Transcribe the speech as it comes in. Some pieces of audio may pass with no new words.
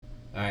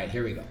All right,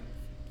 here we go.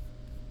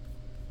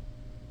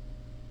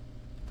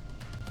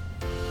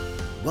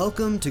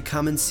 Welcome to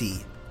Come and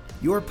See,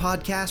 your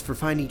podcast for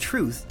finding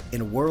truth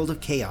in a world of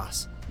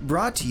chaos.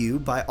 Brought to you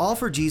by All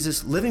for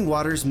Jesus Living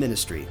Waters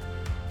Ministry.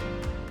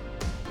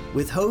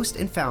 With host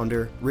and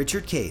founder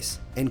Richard Case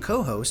and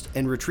co-host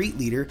and retreat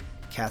leader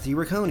Kathy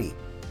Ricconi.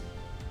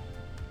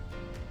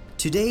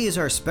 Today is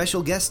our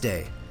special guest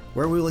day,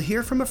 where we will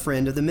hear from a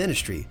friend of the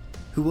ministry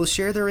who will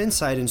share their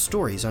insight and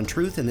stories on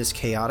truth in this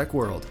chaotic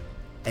world.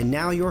 And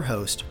now your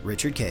host,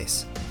 Richard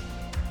Case.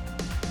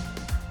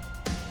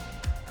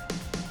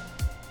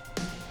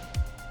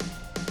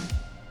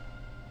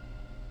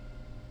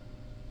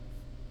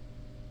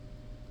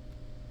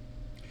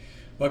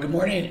 Well, good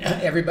morning,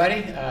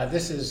 everybody.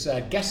 This is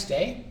guest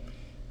day,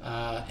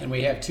 and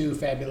we have two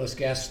fabulous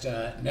guests,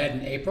 Ned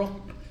and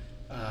April,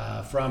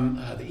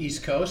 from the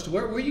East Coast.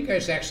 Where are you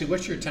guys actually?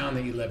 What's your town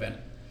that you live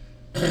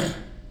in?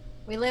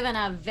 We live in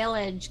a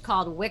village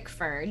called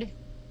Wickford,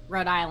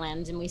 Rhode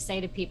Island, and we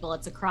say to people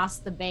it's across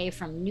the bay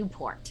from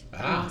Newport.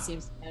 Everyone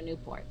seems to know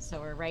Newport,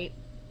 so we're right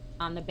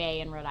on the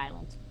bay in Rhode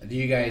Island. Do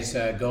you guys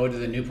go to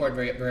the Newport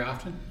very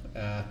often?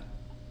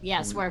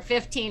 Yes, we're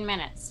 15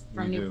 minutes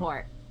from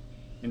Newport.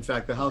 In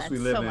fact, the house we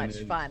live in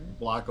is fun. a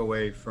block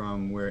away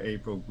from where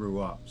April grew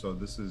up. So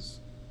this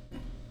is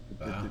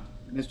an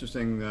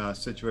interesting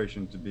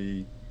situation to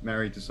be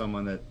married to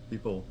someone that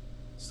people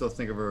still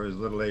think of her as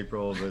little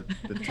April, the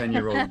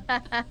 10-year-old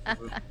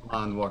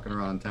blonde walking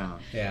around town.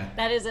 Yeah.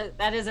 That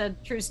is a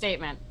true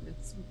statement.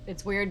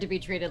 It's weird to be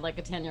treated like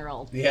a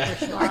 10-year-old. Yeah.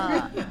 For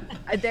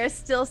sure. There's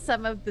still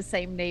some of the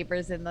same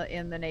neighbors in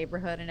the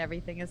neighborhood and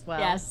everything as well.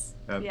 Yes.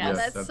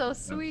 That's so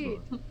sweet.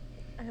 Absolutely.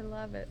 I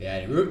love it.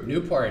 Yeah,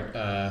 Newport.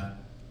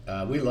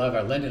 We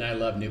love Linda and I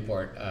love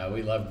Newport.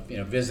 We love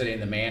visiting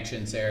the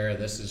mansions there.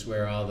 This is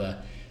where all the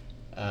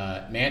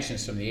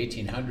mansions from the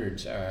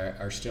 1800s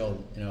are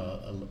still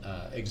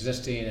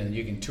existing, and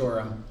you can tour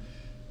them.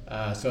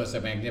 So it's a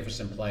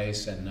magnificent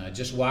place, and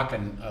just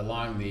walking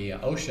along the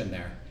ocean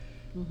there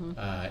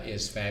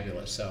is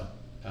fabulous. So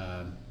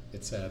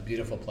it's a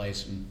beautiful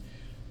place, and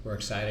we're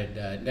excited.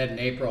 Ned and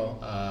April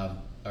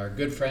are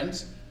good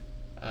friends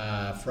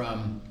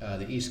from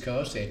the East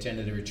Coast. They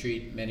attended a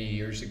retreat many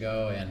years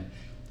ago, and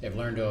they've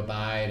learned to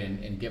abide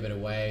and give it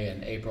away.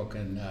 And April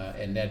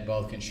and Ned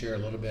both can share a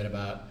little bit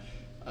about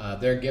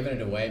their giving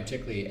it away,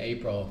 particularly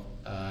April.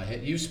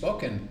 You've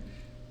spoken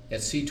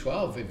at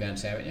C12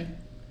 events, haven't you?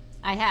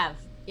 I have.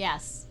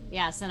 Yes.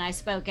 And I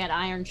spoke at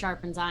Iron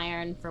Sharpens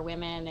Iron for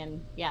women,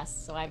 and yes,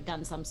 so I've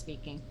done some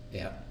speaking.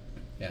 Yeah.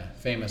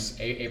 Famous.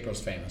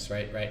 April's famous,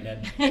 right,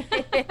 Ned?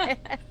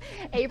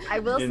 I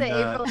will say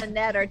In, April and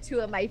Ned are two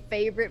of my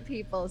favorite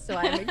people, so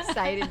I'm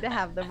excited to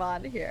have them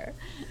on here.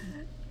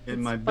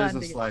 In my It's fun to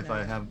business get to life, know I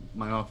them. have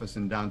my office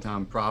in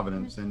downtown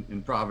Providence. And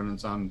in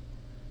Providence, I'm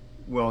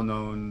well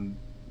known,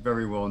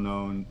 very well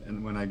known.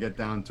 And when I get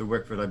down to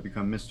Wickford, I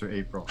become Mr.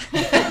 April.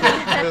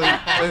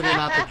 Clearly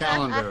not the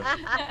calendar,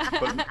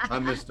 but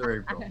I'm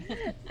Mr. April.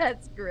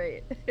 That's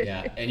great.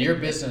 Yeah. And your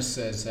business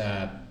is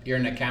you're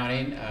in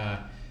accounting.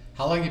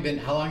 How long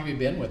have you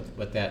been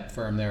with that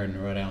firm there in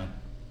Rhode Island?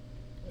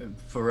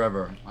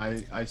 Forever.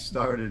 I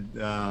started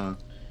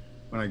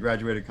when I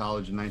graduated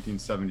college in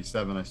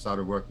 1977. I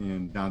started working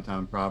in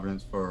downtown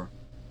Providence for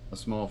a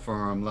small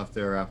firm, left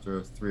there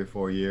after 3 or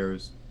 4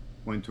 years,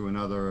 went to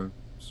another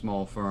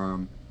small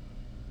firm,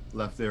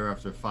 left there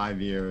after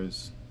 5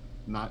 years,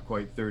 not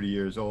quite 30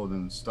 years old,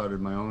 and started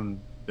my own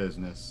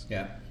business.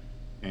 Yeah.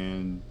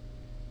 And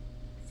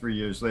 3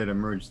 years later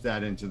merged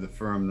that into the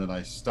firm that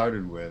I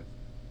started with.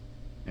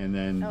 And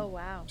then Oh,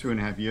 wow.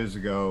 2.5 years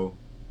ago,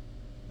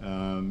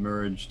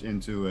 merged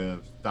into a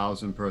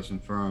 1,000-person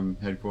firm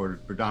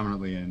headquartered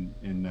predominantly in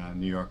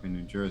New York and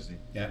New Jersey.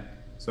 Yeah.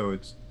 So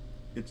it's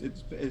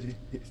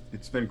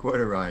been quite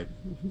a ride.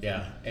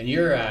 Yeah. And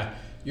you're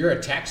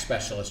a tax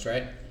specialist,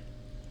 right?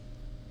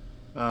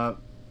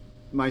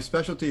 My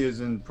specialty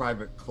is in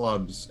private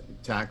clubs,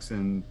 tax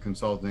and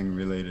consulting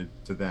related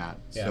to that.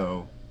 Yeah.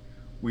 So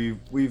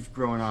we've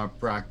grown our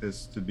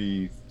practice to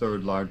be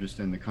third largest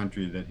in the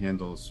country that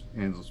handles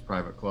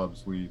private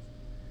clubs.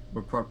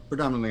 We're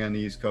predominantly on the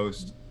East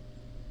Coast,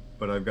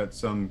 but I've got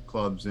some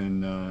clubs in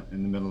the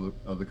middle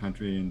of the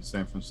country in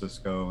San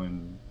Francisco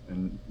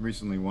and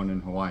recently one in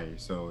Hawaii.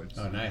 So it's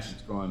nice.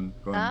 It's going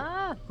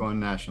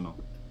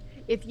national.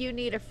 If you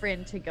need a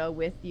friend to go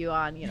with you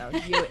on,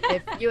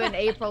 if you and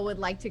April would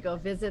like to go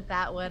visit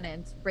that one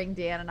and bring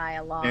Dan and I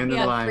along, Stand in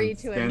feel line, free to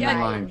stand in invite.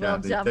 line, We'll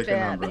Kathy. jump Take a in.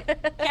 number.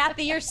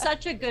 Kathy, you're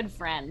such a good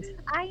friend.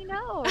 I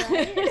know,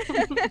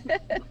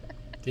 right?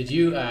 Did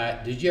you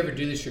ever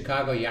do the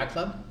Chicago Yacht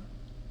Club?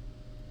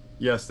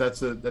 Yes,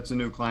 that's a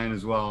new client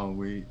as well.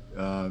 We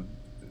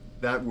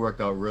that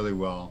worked out really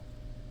well.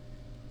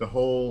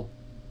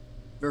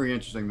 Very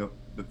interesting. The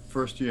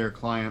first year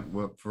client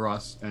for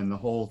us, and the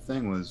whole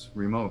thing was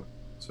remote.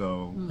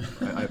 So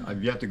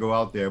I've yet to go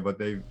out there, but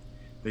they've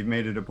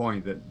made it a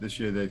point that this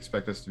year they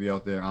expect us to be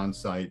out there on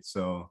site.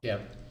 So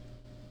Yep.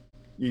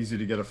 easy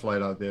to get a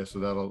flight out there. So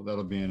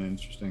that'll be an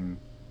interesting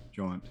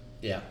jaunt.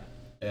 Yeah.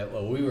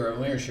 Well, when we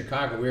were in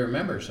Chicago, we were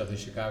members of the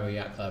Chicago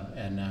Yacht Club,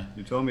 and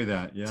You told me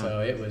that, yeah. so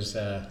it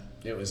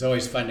was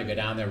always fun to go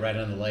down there right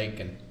on the lake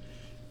and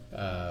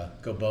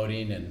go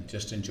boating and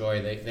just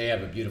enjoy. They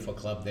have a beautiful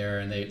club there,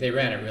 and they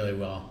ran it really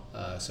well,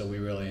 so we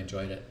really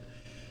enjoyed it.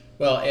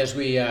 Well, as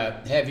we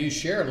have you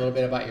share a little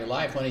bit about your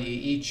life, why don't you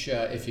each,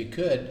 if you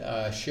could,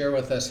 share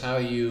with us how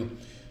you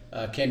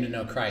came to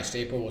know Christ.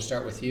 April, we'll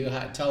start with you.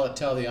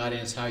 Tell the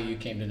audience how you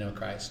came to know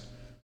Christ.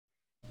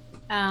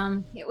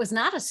 It was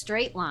not a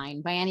straight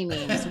line by any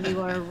means. We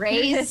were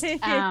raised in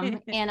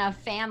a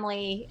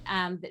family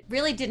that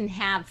really didn't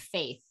have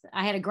faith.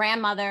 I had a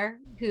grandmother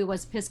who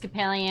was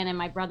Episcopalian, and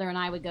my brother and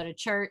I would go to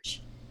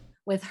church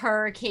with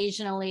her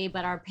occasionally,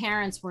 but our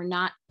parents were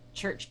not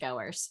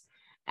churchgoers.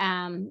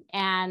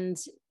 And,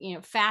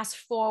 fast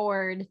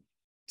forward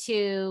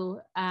to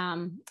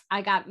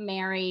I got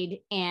married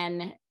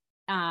in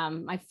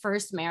my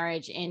first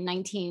marriage in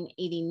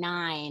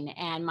 1989,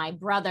 and my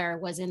brother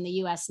was in the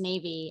U.S.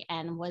 Navy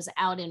and was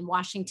out in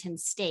Washington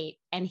State,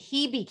 and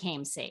he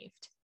became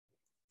saved.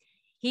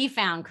 He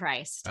found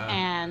Christ,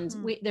 and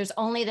there's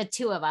only the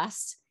two of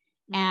us,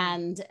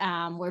 and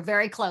we're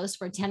very close.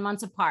 We're 10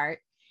 months apart,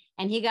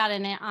 and he got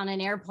on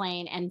an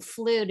airplane and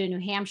flew to New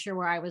Hampshire,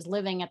 where I was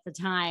living at the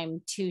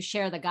time, to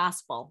share the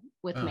gospel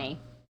with me.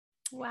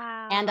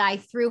 Wow. And I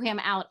threw him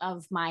out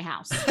of my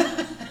house.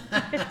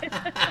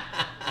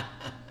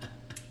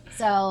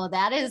 So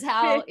that is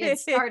how it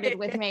started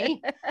with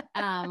me.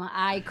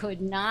 I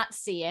could not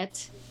see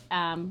it.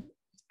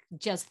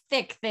 Just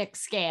thick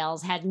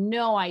scales, had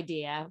no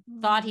idea,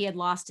 thought he had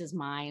lost his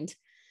mind.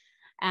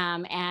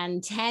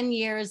 And 10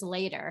 years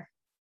later,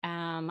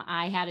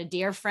 I had a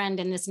dear friend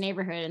in this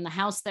neighborhood, in the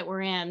house that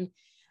we're in.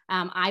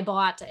 I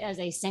bought as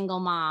a single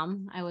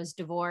mom. I was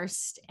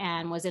divorced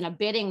and was in a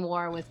bidding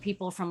war with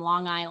people from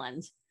Long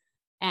Island.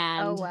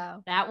 And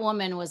that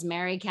woman was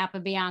Mary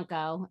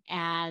Capabianco,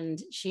 and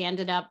she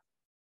ended up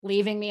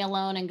leaving me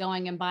alone and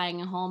going and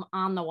buying a home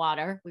on the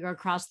water. We were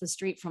across the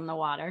street from the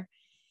water,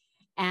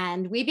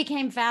 and we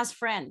became fast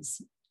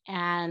friends.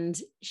 And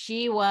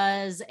she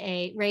was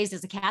raised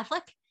as a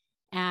Catholic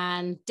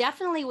and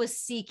definitely was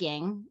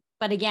seeking,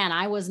 but again,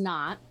 I was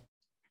not.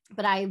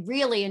 But I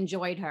really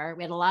enjoyed her.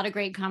 We had a lot of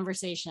great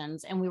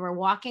conversations, and we were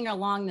walking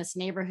along this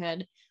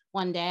neighborhood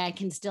one day. I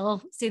can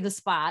still see the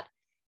spot.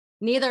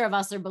 Neither of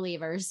us are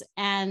believers.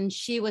 And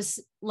she was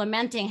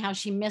lamenting how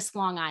she missed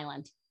Long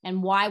Island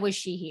and why was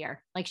she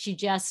here? Like, she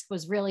just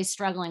was really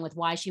struggling with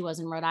why she was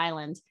in Rhode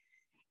Island.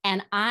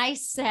 And I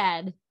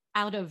said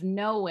out of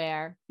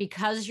nowhere,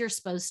 because you're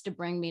supposed to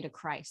bring me to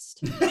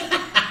Christ.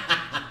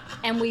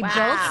 And we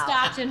both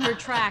stopped in her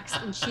tracks,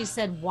 and she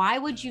said, why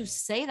would you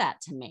say that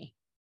to me?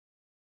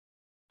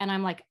 And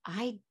I'm like,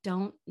 I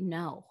don't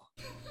know.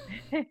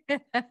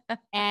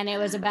 And it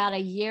was about a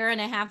year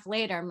and a half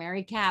later,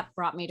 Mary Cap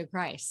brought me to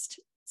Christ.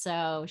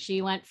 So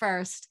she went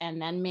first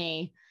and then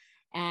me.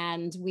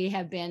 And we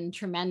have been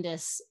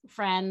tremendous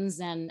friends.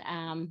 And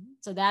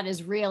so that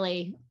is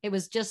really, it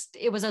was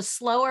a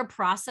slower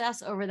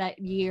process over that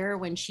year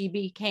when she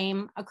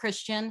became a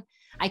Christian.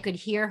 I could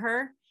hear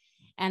her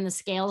and the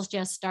scales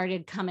just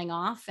started coming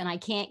off. And I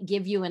can't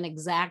give you an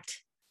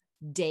exact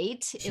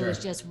date. Sure. It was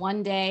just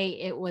one day.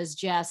 It was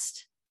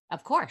just,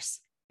 of course.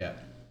 Yeah.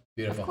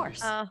 Beautiful. Of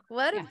course.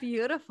 What a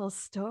beautiful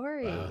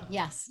story. Wow.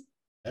 Yes.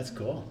 That's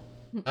cool.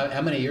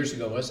 How many years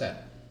ago was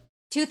that?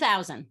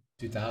 2000.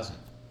 2000.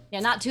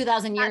 Yeah, not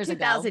 2,000 years ago.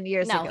 2,000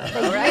 years ago.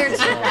 The year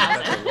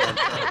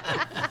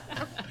 2000.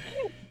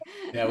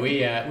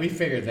 Yeah, we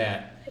figured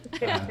that.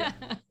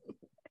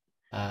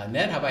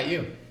 Ned, how about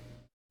you?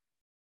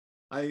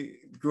 I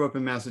grew up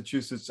in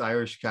Massachusetts,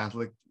 Irish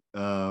Catholic,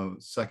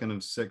 second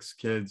of 6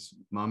 kids.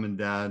 Mom and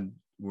dad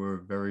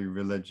were very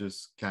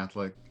religious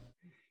Catholic.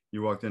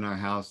 You walked in our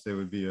house, there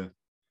would be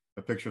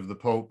a picture of the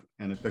Pope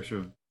and a picture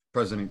of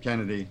President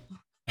Kennedy.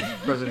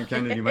 President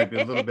Kennedy might be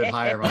a little bit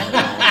higher on the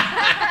wall.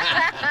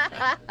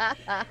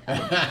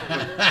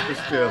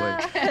 Just barely.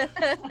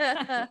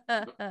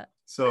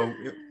 So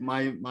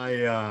my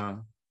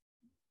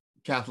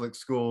Catholic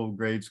school,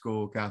 grade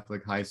school,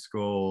 Catholic high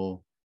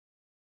school,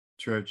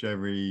 church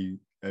every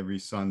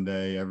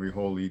Sunday, every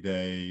holy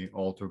day,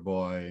 altar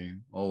boy,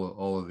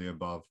 all of the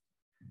above.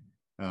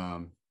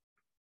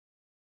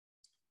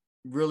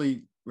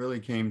 Really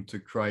came to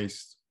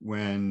Christ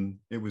when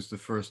it was the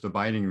first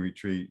abiding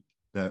retreat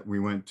that we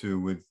went to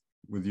with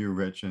you,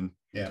 Rich, and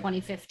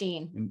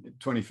 2015. In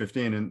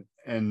 2015,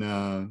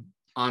 and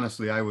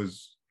honestly, I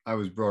was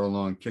brought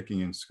along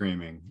kicking and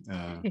screaming.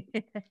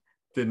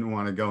 Didn't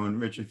want to go. And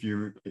Rich, if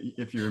you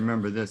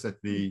remember this,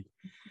 at the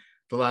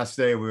last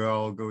day, we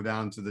all go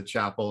down to the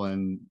chapel,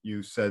 and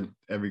you said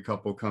every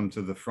couple come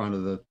to the front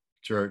of the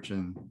church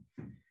and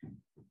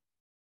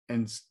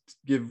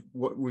give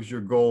what was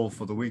your goal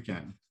for the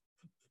weekend.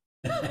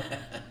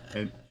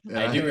 And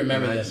I do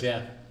remember this,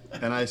 yeah.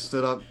 And I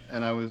stood up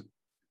and I was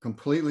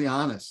completely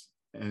honest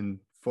and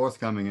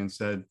forthcoming and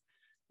said,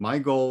 my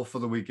goal for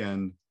the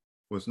weekend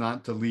was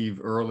not to leave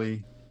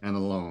early and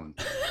alone.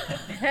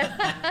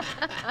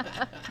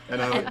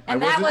 And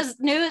And that was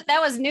news.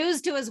 That was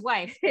news to his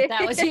wife.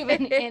 That was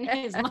even in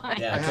his mind.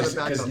 Yeah, I had a because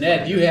backup Ned,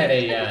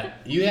 plan.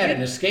 you had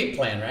an escape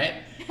plan,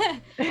 right?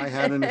 I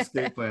had an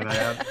escape plan. I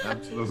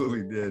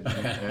absolutely did.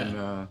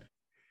 And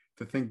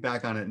to think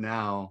back on it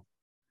now,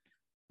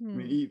 I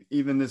mean,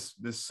 even this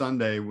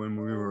Sunday when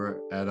we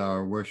were at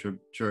our worship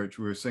church,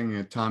 we were singing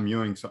a Tom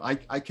Ewing song.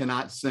 I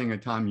cannot sing a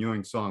Tom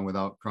Ewing song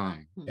without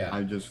crying. Yeah.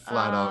 I just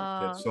flat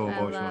out get so I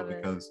emotional love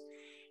it. because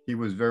he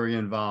was very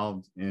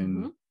involved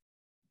Mhm.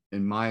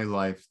 in my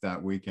life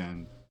that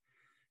weekend.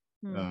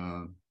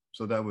 Hmm.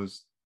 So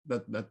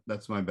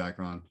that's my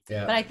background.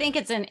 Yeah. But I think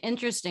it's an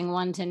interesting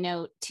one to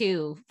note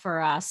too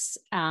for us.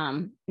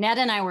 Ned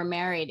and I were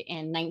married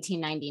in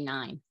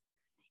 1999,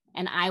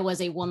 and I was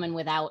a woman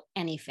without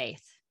any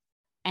faith.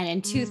 And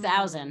in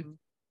 2000,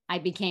 I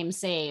became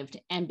saved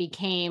and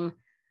became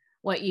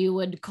what you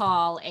would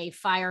call a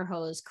fire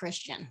hose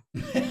Christian.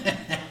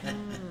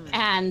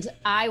 And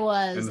I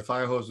was And the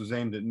fire hose was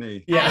aimed at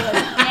me.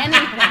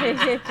 I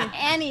was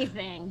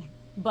anything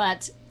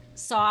but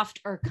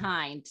soft or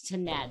kind to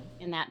Ned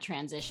in that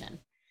transition.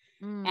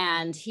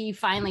 And he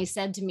finally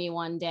said to me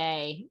one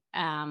day,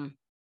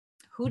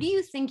 who do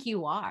you think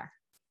you are?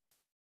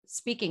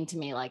 Speaking to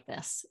me like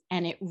this.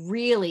 And it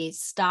really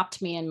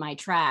stopped me in my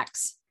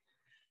tracks.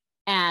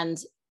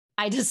 And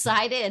I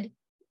decided,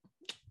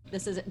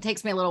 it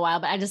takes me a little while,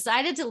 but I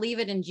decided to leave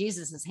it in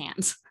Jesus's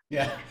hands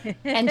Yeah.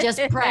 and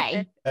just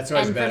pray. That's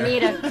always And better.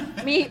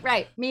 for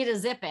me to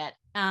zip it.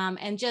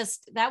 And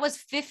just, that was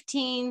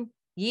 15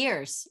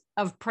 years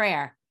of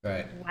prayer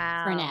Right.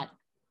 Wow. for Ned.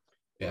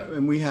 Yeah.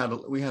 And we had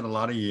a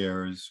lot of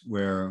years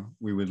where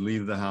we would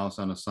leave the house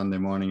on a Sunday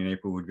morning, and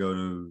April would go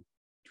to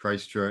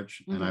Christ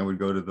Church, and I would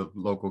go to the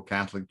local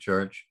Catholic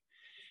church.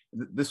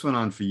 This went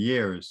on for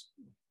years.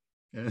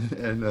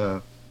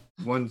 And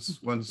one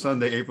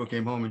Sunday, April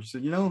came home and she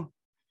said, I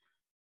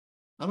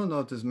don't know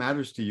if this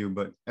matters to you,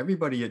 but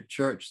everybody at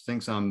church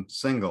thinks I'm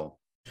single.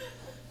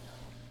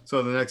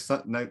 So the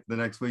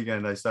next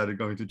weekend, I started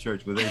going to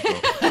church with April.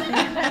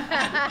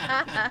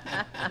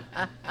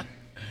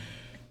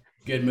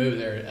 Good move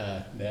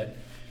there, Ned.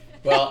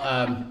 Well,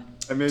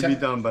 I may be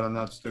dumb, but I'm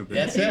not stupid.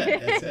 that's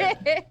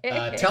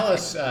it. Tell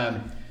us,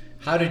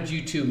 how did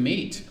you two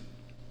meet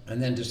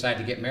and then decide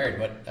to get married?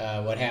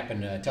 What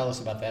happened? Tell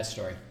us about that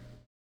story.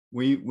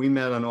 We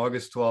met on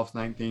August 12th,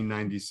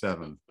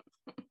 1997.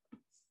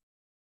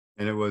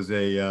 And it was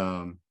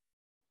a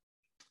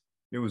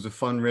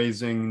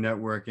fundraising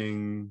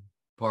networking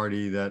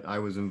party that I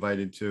was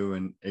invited to,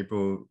 and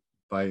April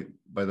by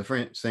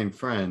the same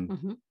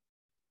friend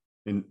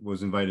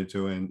was invited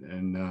to,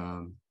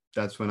 and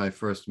that's when I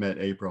first met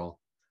April.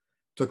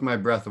 Took my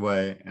breath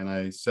away, and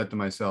I said to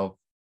myself,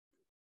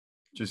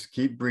 just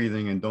keep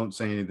breathing and don't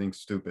say anything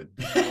stupid.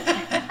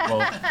 Well,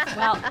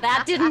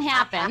 that didn't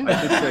happen.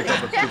 I did say a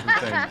couple of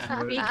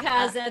stupid things.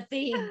 Because at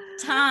the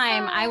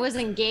time I was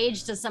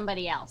engaged to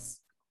somebody else.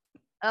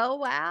 Oh,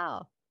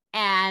 wow.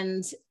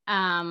 And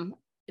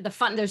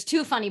there's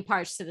two funny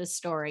parts to this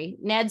story.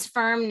 Ned's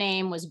firm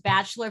name was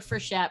Batchelor,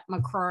 Frechette,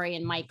 McCrory,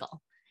 and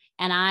Michael.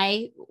 And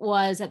I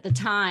was at the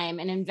time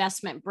an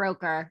investment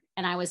broker,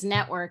 and I was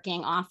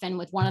networking often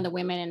with one of the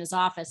women in his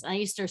office. And I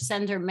used to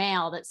send her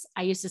mail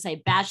I used to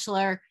say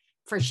Batchelor,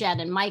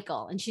 Frechette, and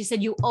Michael. And she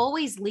said, you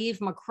always leave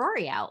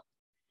McCrory out.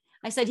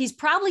 I said, he's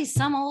probably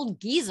some old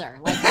geezer.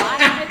 Like, why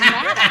would it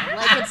matter?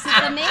 Like,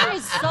 the name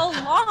is so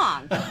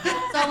long.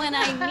 So when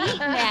I meet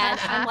Ned,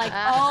 I'm like,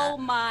 oh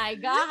my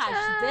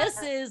gosh,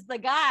 this is the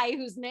guy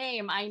whose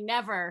name I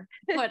never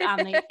put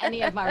on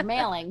any of our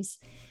mailings.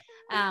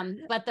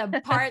 But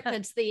the part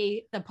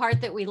the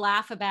part that we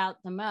laugh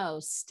about the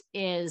most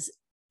is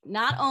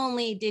not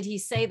only did he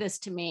say this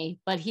to me,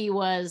 but he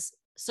was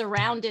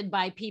surrounded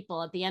by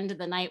people at the end of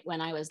the night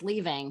when I was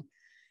leaving.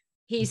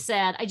 He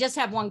said, I just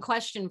have one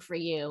question for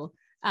you.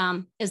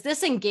 Is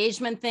this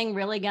engagement thing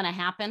really going to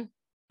happen?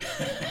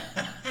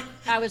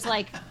 I was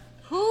like,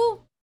 who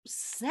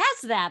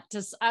says that?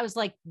 I was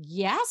like,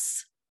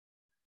 yes.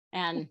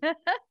 And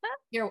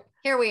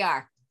here we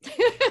are.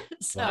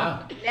 So,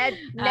 Wow.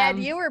 Ned,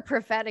 you were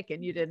prophetic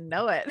and you didn't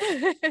know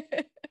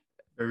it.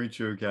 Very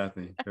true,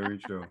 Kathy. Very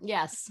true.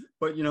 yes.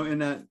 But in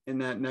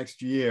that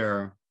next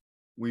year,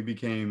 we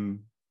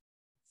became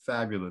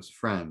fabulous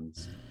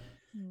friends.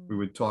 We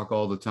would talk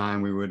all the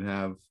time. We would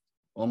have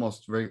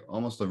almost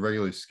a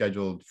regularly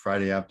scheduled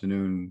Friday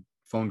afternoon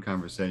phone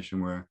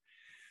conversation where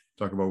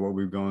talk about what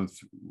we're going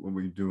through, what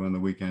we do on the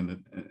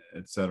weekend,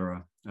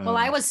 etc. Well,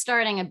 I was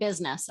starting a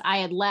business. I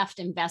had left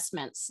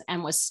investments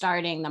and was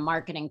starting the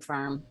marketing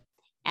firm.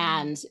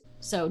 And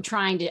so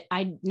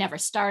I never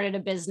started a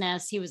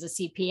business. He was a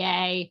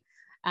CPA.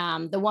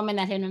 The woman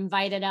that had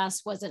invited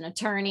us was an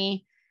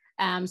attorney.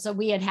 So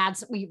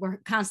we were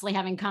constantly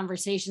having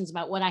conversations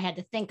about what I had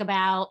to think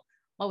about.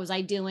 What was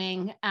I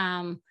doing?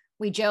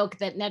 We joke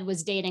that Ned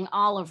was dating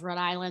all of Rhode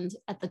Island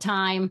at the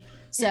time.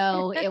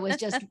 So it was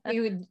just,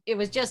 we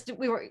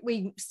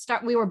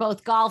were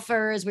both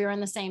golfers. We were in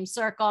the same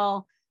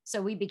circle.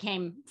 So we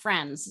became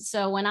friends.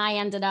 So when I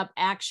ended up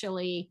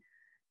actually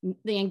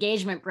the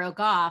engagement broke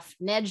off,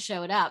 Ned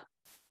showed up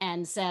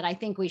and said, I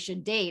think we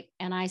should date.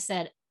 And I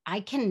said, I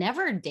can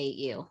never date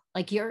you.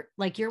 Like you're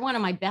one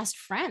of my best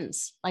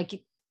friends.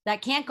 Like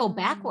that can't go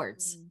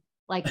backwards.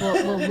 Like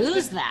we'll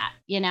lose that,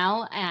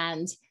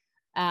 And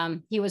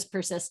he was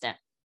persistent,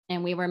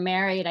 and we were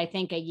married, I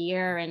think, a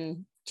year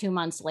and 2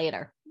 months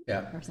later,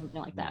 or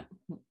something like that.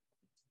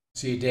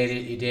 So you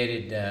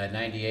dated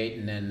 98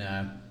 and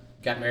then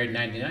got married in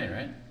 99,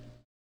 right?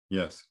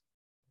 Yes.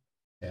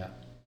 Yeah.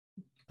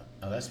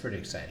 Oh, that's pretty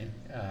exciting.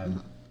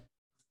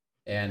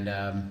 And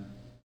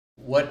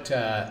what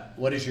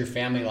is your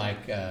family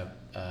like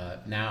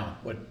now?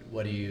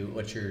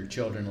 What's your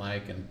children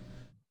like? And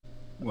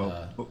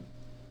well,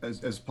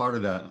 as part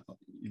of that,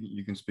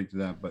 you can speak to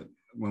that. But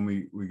when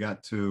we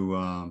got to,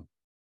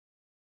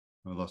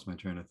 I lost my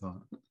train of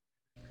thought.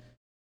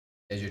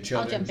 As your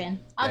children,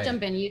 I'll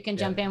jump in. You can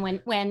jump in.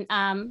 When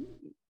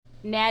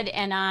Ned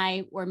and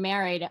I were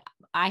married,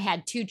 I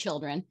had 2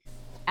 children,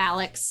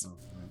 Alex,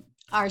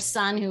 our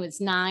son, who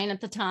was 9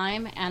 at the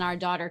time, and our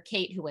daughter,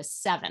 Kate, who was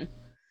 7.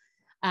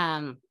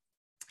 And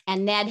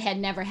Ned had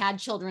never had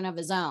children of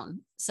his own.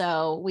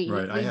 So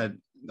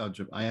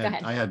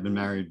I had been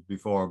married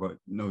before, but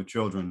no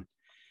children.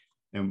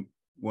 And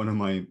one of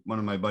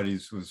my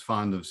buddies was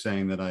fond of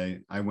saying that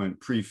I went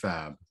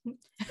prefab,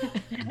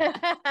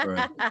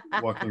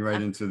 walking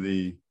right into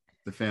the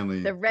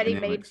family, the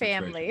ready-made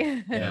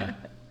family. Yeah.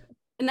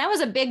 And that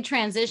was a big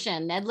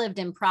transition. Ned lived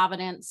in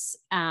Providence.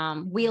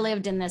 We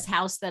lived in this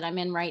house that I'm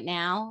in right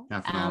now.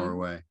 Half an hour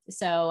away.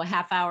 So a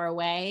half hour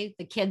away.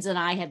 The kids and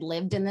I had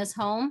lived in this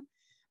home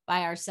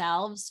by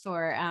ourselves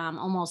for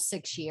almost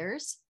 6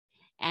 years.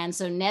 And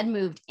so Ned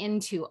moved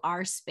into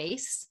our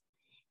space.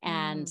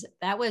 And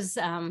that was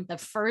the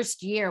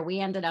first year we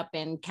ended up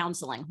in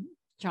counseling,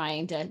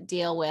 trying to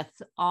deal with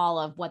all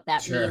of what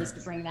that means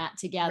to bring that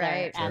together.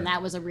 Right. And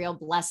that was a real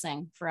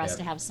blessing for us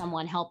to have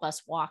someone help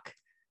us walk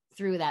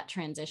through that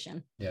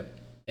transition. Yep.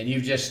 And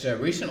you've just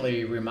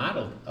recently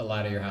remodeled a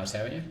lot of your house,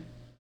 haven't you?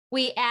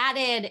 We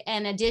added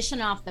an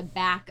addition off the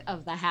back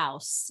of the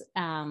house.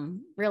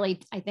 Really,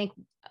 I think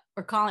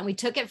we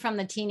took it from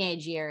the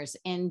teenage years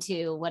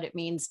into what it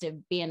means to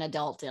be an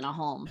adult in a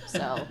home.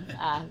 So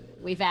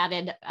we've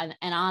added an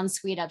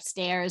ensuite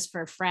upstairs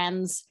for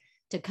friends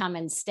to come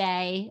and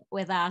stay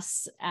with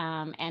us,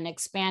 and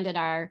expanded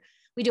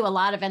we do a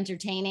lot of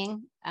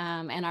entertaining,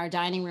 and our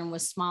dining room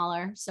was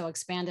smaller. So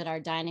expanded our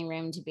dining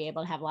room to be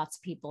able to have lots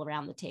of people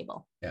around the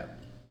table. Yeah.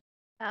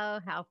 Oh,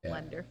 how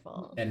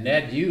wonderful. And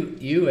Ned,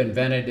 you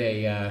invented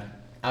a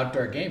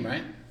outdoor game,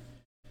 right?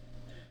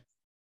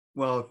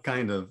 Well,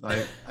 kind of.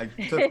 I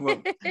took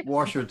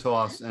washer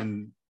toss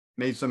and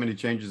made so many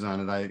changes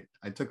on it.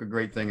 I took a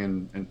great thing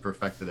and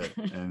perfected it.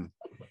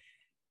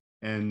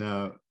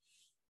 And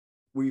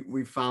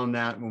we found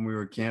that when we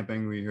were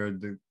camping, we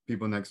heard the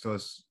people next to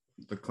us,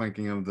 the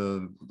clinking of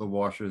the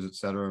washers,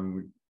 etc.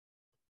 And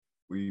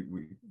we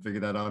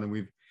figured that out, and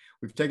we've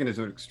taken it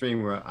to an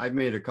extreme where I've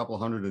made a couple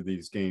hundred of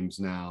these games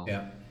now.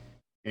 Yeah.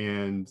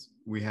 And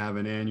we have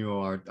an annual,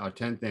 our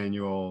 10th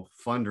annual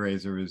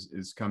fundraiser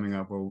is coming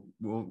up.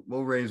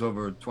 We'll raise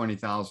over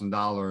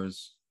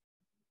 $20,000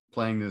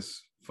 playing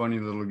this funny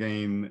little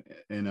game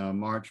in a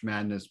March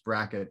Madness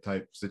bracket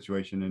type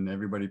situation, and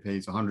everybody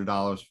pays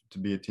 $100 to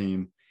be a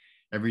team.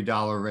 Every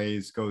dollar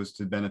raised goes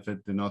to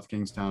benefit the North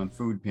Kingstown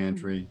Food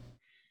Pantry.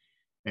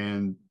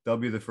 And they'll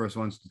be the first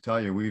ones to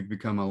tell you we've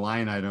become a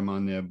line item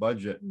on their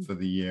budget for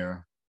the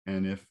year.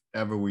 And if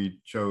ever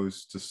we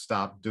chose to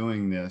stop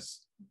doing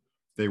this,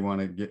 they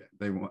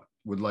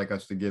would like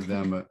us to give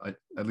them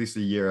at least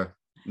a year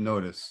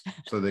notice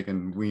so they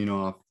can wean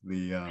off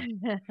the.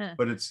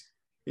 But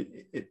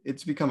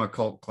it's become a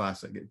cult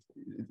classic.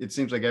 It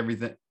seems like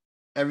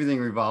everything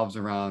revolves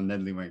around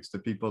Nedlywinks. The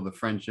people, the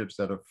friendships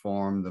that have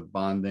formed, the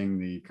bonding,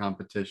 the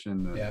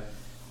competition,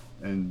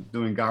 and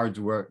doing God's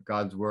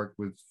work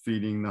with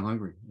feeding the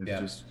hungry.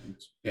 It's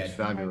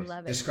fabulous. I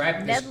love it.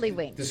 Describe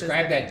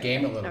that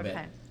game a little bit.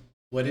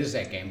 What is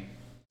that game?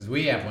 Because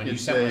we have one. You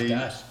sent one to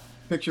us.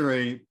 Picture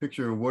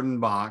a wooden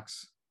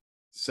box,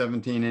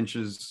 17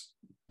 inches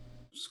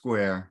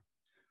square,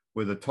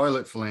 with a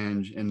toilet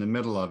flange in the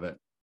middle of it.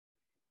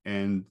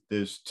 And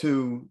there's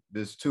two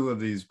of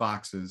these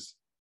boxes.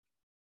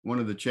 One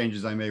of the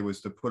changes I made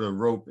was to put a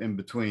rope in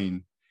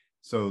between.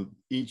 So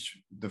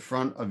the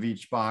front of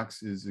each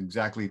box is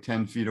exactly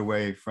 10 feet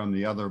away from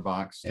the other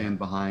box, stand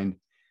behind,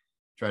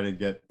 try to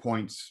get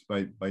points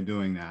by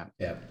doing that.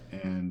 Yeah.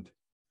 And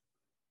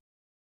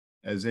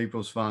as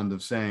April's fond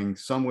of saying,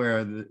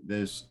 somewhere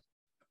there's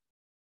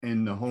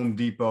in the Home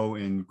Depot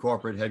in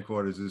corporate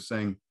headquarters is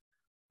saying,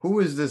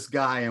 who is this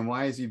guy and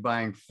why is he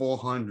buying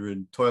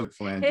 400 toilet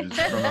flanges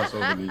from us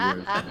over the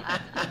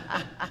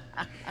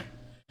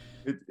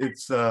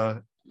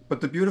years? But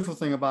the beautiful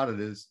thing about it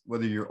is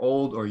whether you're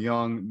old or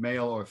young,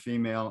 male or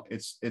female,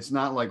 it's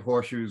not like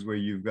horseshoes where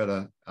you've got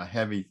a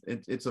heavy,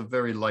 it's a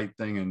very light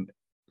thing.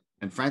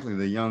 And frankly,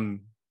 the young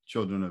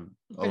children are a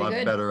Pretty lot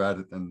good. better at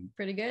it than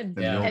Pretty good.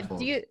 than Yeah. the And old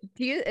do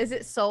you is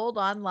it sold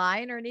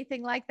online or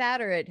anything like that,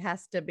 or it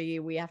has to be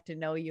we have to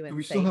know you and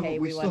We say, still have- hey,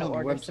 we we still want to have a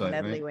order some website,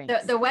 medley right?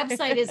 wings? The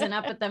website isn't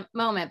up at the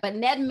moment, but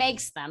Ned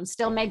makes them,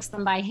 still makes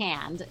them by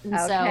hand. And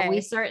so Okay.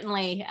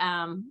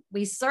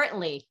 we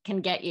certainly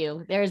can get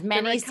you. There's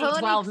many the Riccone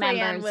C12 clan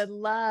members. would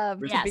love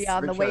to be Yes.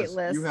 on the Rich wait has-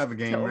 list. you have a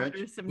game, to Rich?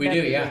 order some We do,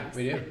 medley yeah, wings.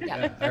 we do. Yeah.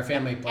 Yeah. Our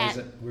family plays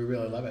And- it. We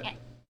really love it.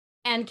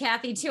 And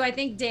Kathy too. I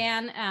think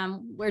Dan,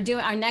 we're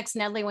doing our next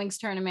Nedley Wings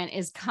tournament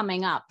is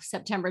coming up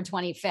September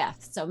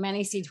 25th. So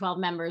many C12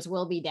 members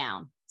will be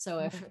down. So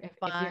if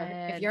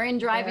you're in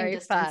driving Very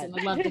distance fun. and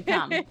would love to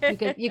come,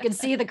 you could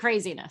see the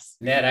craziness.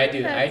 Ned, I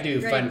do That's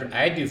great.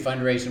 I do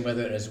fundraising with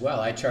it as well.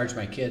 I charge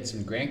my kids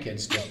and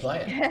grandkids to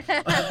play it.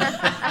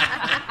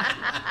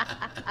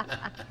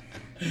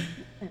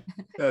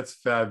 That's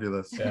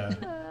fabulous. Yeah.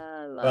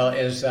 I love Well, it.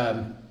 as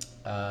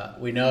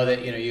we know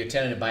that you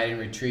attended a abiding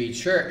retreat.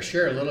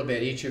 Share a little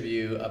bit, each of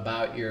you,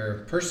 about your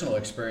personal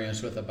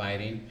experience with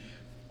abiding.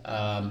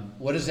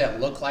 What does that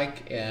look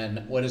like,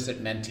 and what has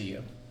it meant to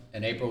you?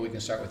 And April, we can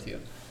start with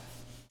you.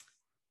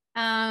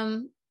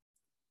 I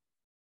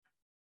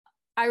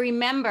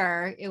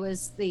remember it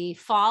was the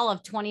fall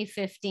of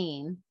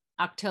 2015,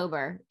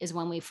 October is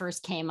when we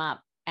first came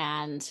up.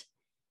 And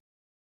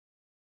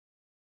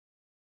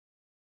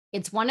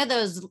it's one of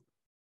those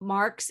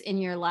marks in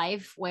your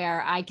life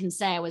where I can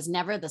say I was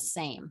never the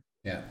same.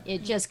 Yeah.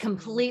 It just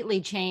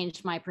completely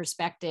changed my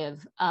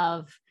perspective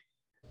of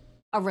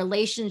a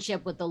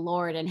relationship with the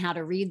Lord and how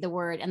to read the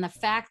word. And the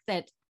fact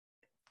that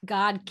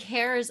God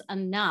cares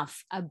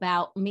enough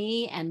about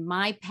me and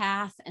my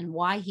path and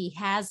why he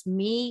has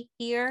me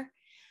here.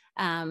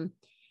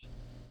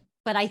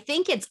 But I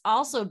think it's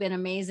also been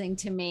amazing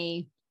to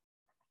me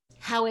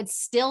how it's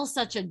still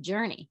such a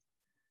journey.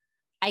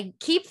 I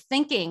keep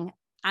thinking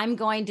I'm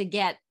going to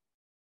get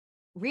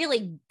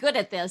really good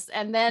at this.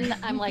 And then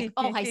I'm like,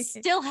 oh, I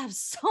still have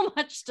so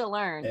much to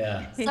learn.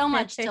 Yeah. So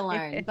much to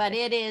learn. But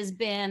it has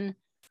been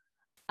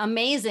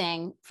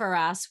amazing for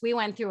us. We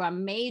went through a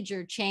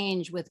major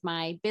change with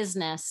my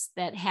business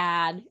that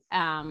had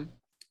Ned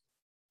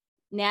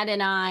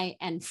and I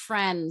and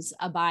friends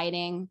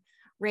abiding.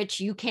 Rich,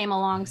 you came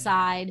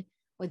alongside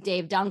with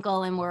Dave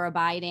Dunkel and we're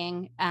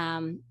abiding.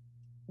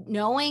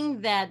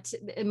 Knowing that,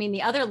 I mean,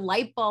 the other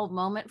light bulb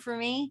moment for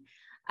me,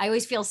 I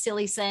always feel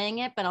silly saying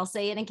it, but I'll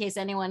say it in case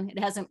it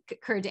hasn't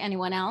occurred to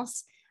anyone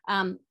else.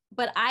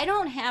 But I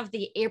don't have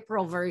the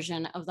April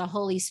version of the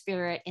Holy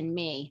Spirit in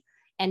me.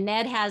 And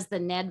Ned has the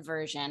Ned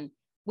version.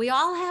 We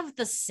all have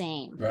the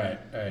same. Right.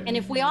 And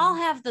if we all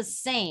have the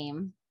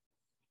same,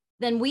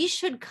 then we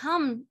should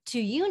come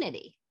to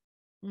unity.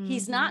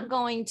 He's not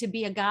going to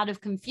be a God of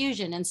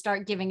confusion and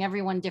start giving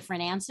everyone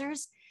different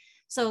answers.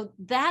 So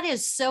that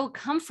is so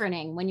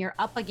comforting when you're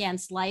up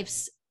against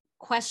life's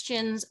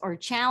questions or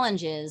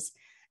challenges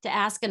to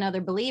ask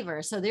another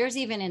believer. So there's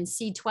even in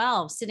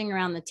C12 sitting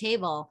around the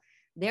table,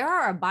 there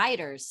are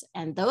abiders,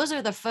 and those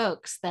are the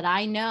folks that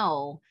I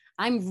know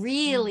I'm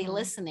really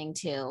listening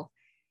to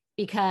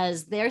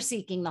because they're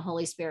seeking the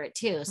Holy Spirit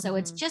too. So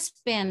it's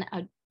just been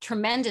a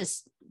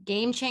tremendous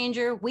game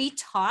changer. We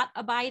taught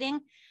abiding.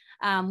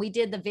 We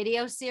did the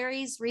video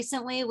series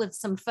recently with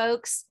some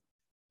folks.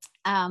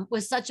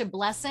 Was such a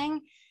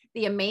blessing.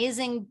 The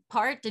amazing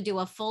part to do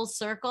a full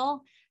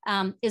circle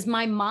is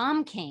my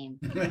mom came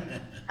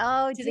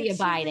Oh, to did the she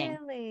abiding.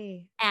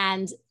 really?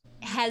 And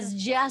has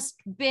just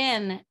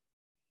been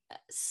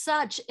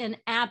such an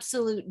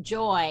absolute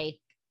joy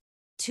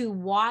to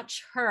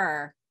watch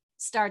her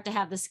start to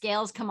have the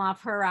scales come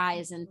off her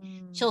eyes. And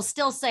she'll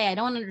still say, I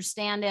don't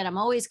understand it. I'm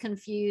always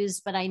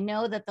confused, but I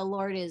know that the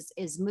Lord is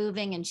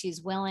moving and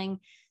she's willing.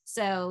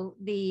 So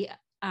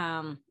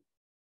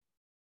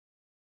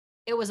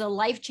it was a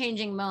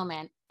life-changing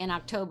moment in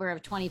October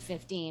of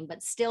 2015,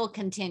 but still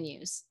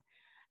continues.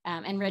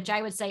 And Rich,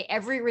 I would say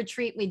every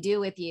retreat we do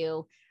with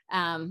you,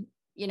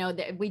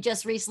 we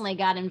just recently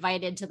got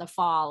invited to the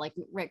fall. Like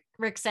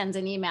Rick sends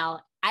an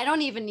email. I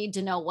don't even need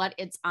to know what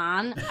it's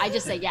on. I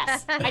just say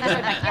yes. I just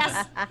write back,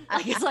 yes.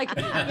 Like it's like,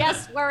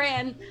 yes, we're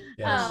in.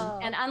 Yes.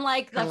 And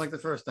unlike Kind of like the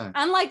first time.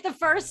 the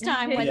first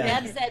time when Yeah.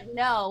 Ned said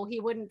no, he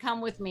wouldn't come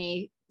with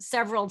me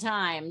several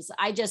times.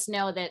 I just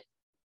know that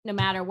no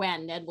matter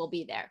when, Ned will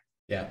be there.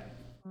 Yeah.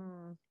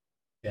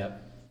 Yeah.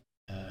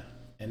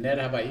 And Ned,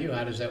 how about you?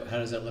 How does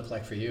that look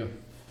like for you?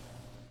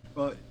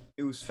 Well,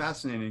 it was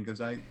fascinating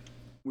because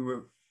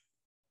we're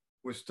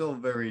still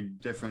very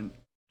different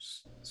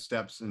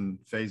steps and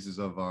phases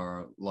of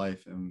our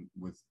life and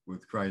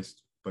with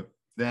Christ, but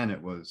then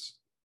it was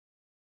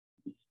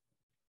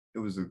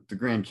the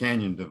Grand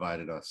Canyon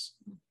divided us,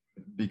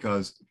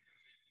 because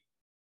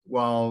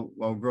while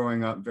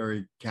growing up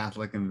very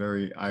Catholic and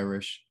very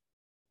Irish,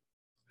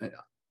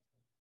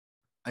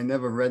 I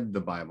never read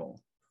the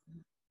Bible,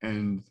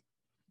 and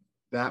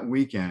that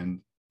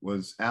weekend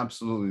was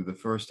absolutely the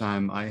first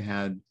time I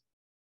had,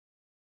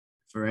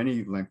 for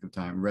any length of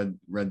time,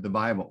 read the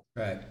Bible.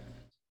 Right.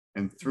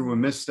 And through a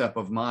misstep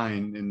of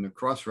mine in the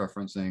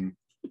cross-referencing,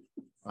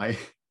 I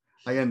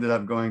ended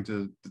up going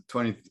to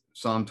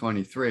Psalm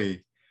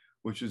 23,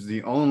 which is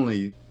the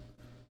only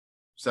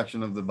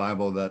section of the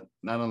Bible that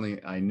not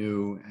only I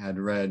knew, had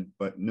read,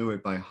 but knew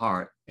it by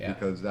heart, Yeah.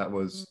 because that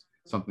was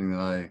something that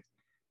I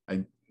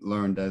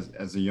learned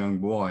as a young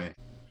boy.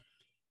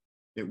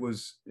 It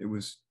was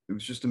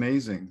just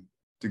amazing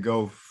to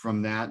go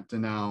from that to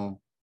now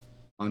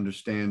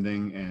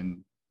understanding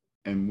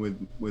and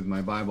with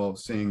my Bible,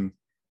 seeing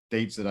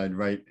dates that I'd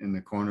write in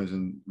the corners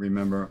and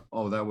remember,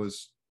 oh, that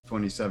was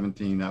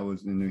 2017, that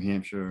was in New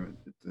Hampshire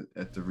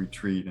at the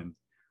retreat, and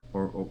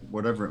or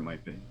whatever it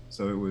might be.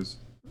 So it was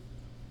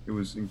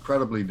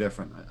incredibly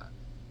different.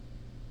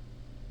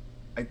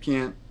 I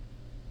can't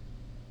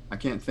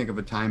think of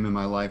a time in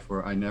my life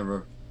where I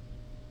never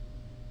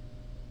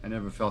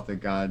felt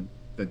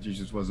that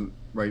Jesus wasn't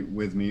right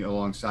with me,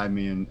 alongside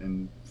me,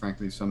 and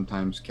frankly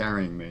sometimes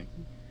carrying me.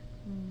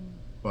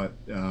 But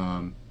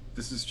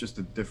this is just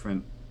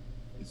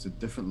it's a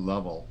different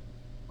level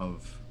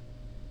of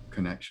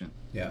connection.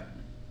 Yeah.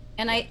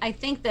 And I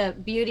think the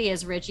beauty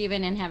is, Rich,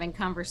 even in having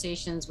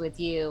conversations with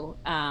you,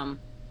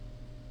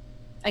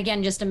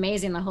 again, just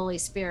amazing, the Holy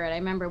Spirit. I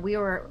remember we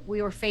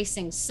were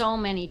facing so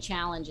many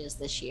challenges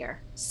this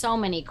year, so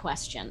many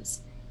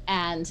questions.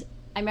 And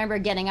I remember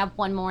getting up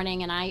one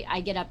morning, and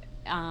I get up,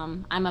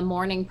 I'm a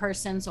morning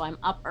person, so I'm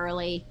up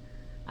early.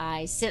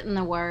 I sit in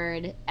the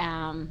Word,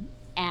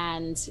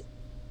 and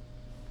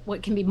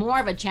what can be more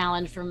of a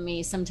challenge for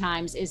me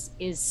sometimes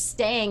is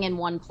staying in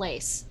one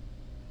place.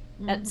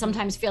 That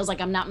sometimes feels like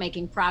I'm not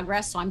making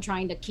progress, so I'm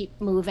trying to keep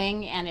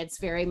moving, and it's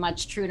very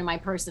much true to my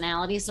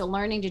personality. So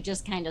learning to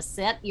just kind of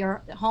sit.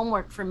 Your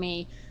homework for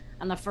me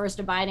on the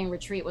first abiding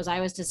retreat was I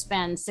was to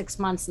spend 6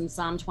 months in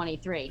Psalm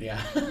 23. Yeah.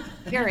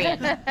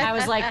 Period. I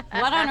was like,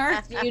 what on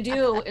earth do you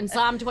do in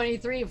Psalm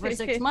 23 for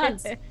 6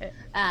 months?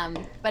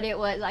 But it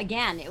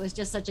was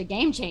just such a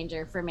game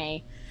changer for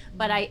me.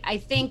 But I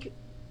think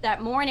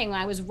that morning when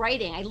I was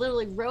writing, I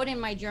literally wrote in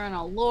my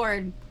journal,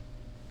 Lord,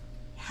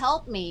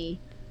 help me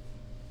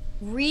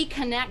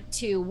reconnect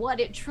to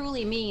what it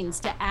truly means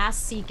to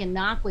ask, seek, and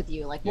knock with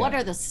you. Like, what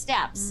are the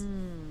steps?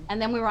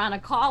 And then we were on a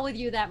call with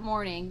you that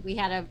morning.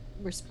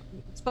 We're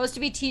supposed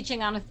to be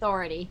teaching on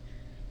authority.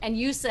 And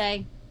you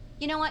say,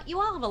 you know what? You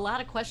all have a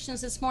lot of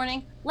questions this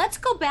morning. Let's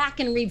go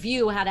back and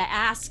review how to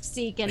ask,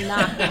 seek, and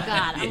knock with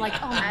God. I'm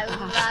like, oh my gosh.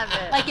 I love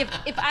it. Like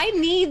if I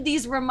need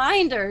these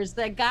reminders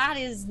that God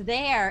is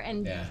there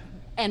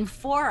and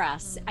for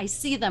us, I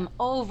see them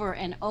over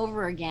and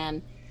over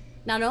again.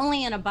 Not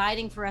only in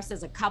abiding for us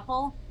as a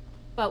couple,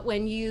 but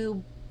when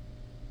you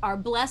are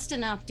blessed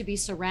enough to be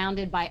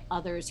surrounded by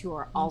others who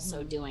are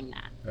also doing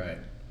that. Right.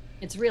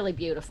 It's really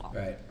beautiful.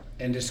 Right.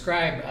 And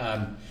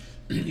describe,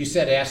 you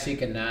said ask,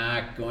 seek, and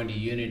knock, going to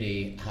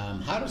unity.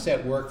 How does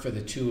that work for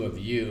the two of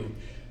you?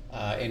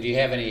 And do you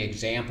have any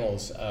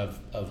examples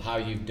of how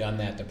you've done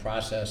that, the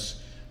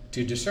process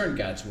to discern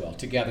God's will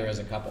together as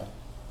a couple?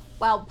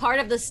 Well, part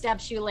of the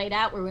steps you laid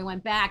out where we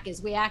went back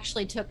is we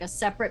actually took a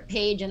separate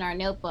page in our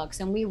notebooks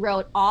and we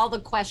wrote all the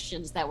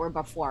questions that were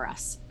before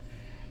us.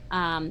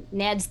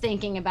 Ned's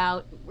thinking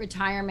about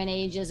retirement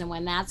ages and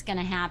when that's going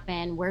to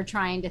happen. We're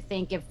trying to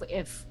think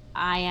if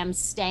I am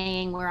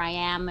staying where I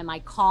am I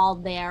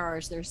called there, or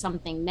is there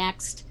something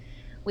next?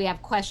 We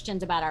have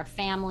questions about our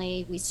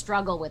family. We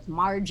struggle with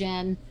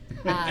margin.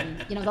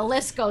 The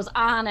list goes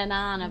on and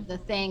on of the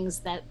things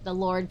that the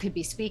Lord could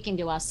be speaking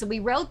to us. So we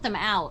wrote them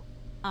out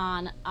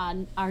on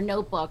our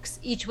notebooks,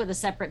 each with a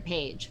separate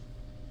page.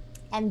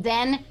 And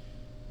then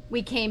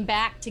we came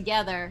back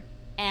together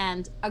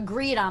and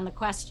agreed on the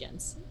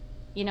questions.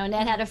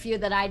 Ned had a few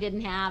that I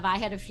didn't have. I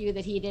had a few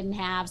that he didn't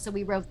have. So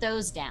we wrote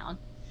those down.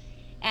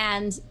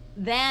 And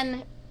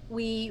then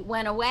we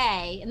went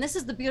away. And this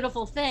is the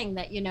beautiful thing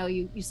that,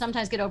 you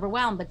sometimes get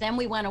overwhelmed. But then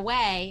we went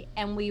away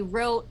and we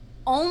wrote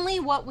only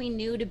what we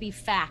knew to be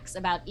facts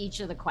about each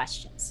of the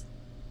questions.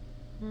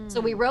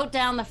 So we wrote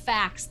down the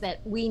facts that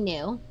we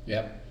knew.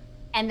 Yep.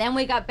 And then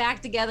we got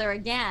back together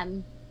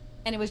again.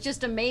 And it was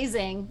just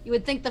amazing. You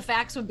would think the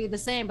facts would be the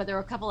same, but there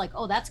were a couple like,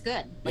 oh, that's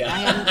good. Like, I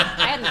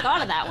hadn't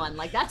thought of that one.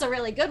 Like, that's a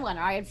really good one.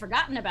 Or I had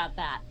forgotten about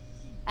that.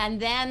 And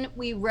then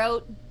we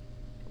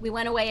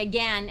went away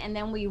again. And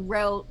then we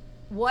wrote,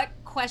 what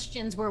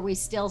questions were we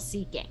still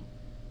seeking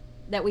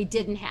that we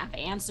didn't have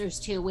answers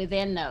to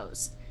within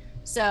those?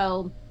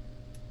 So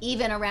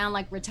even around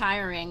like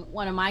retiring,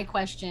 one of my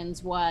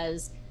questions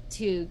was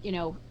to,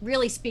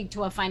 really speak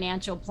to a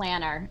financial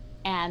planner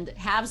and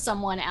have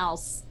someone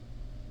else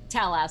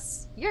tell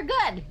us, you're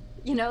good,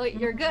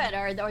 you're good,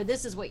 or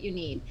this is what you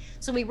need.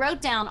 So we wrote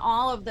down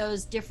all of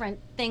those different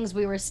things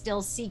we were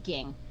still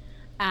seeking.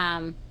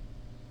 And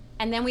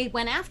then we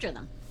went after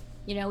them.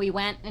 We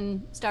went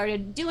and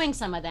started doing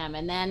some of them.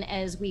 And then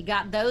as we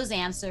got those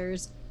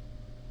answers,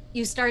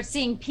 you start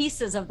seeing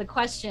pieces of the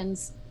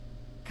questions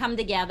come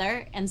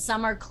together, and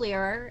some are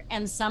clearer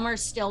and some are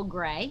still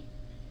gray.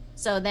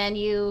 So then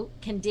you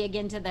can dig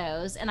into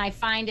those. And I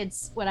find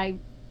it's what I'm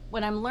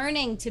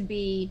learning to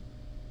be,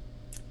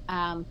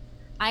 I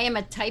am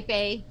a type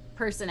A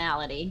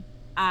personality.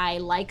 I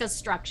like a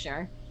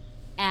structure,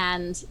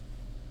 and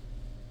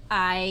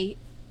I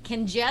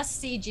can just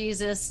see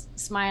Jesus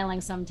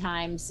smiling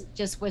sometimes,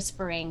 just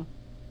whispering,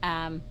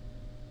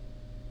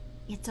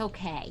 it's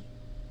okay.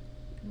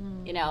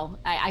 You know,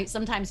 I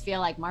sometimes feel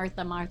like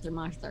Martha, Martha,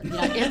 Martha. You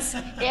know,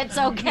 it's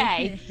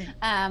okay.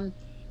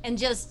 And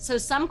just so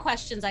some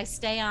questions I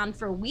stay on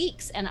for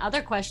weeks and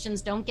other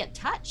questions don't get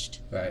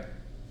touched. Right.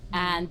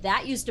 And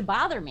that used to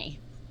bother me.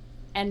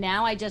 And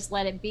now I just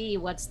let it be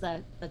what's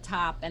the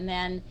top. And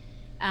then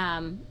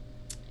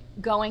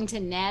going to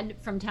Ned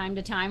from time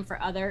to time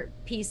for other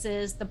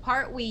pieces. The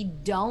part we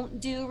don't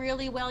do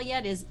really well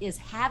yet is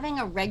having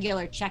a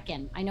regular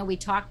check-in. I know we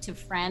talk to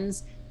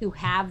friends who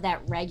have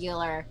that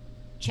regular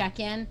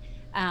check-in.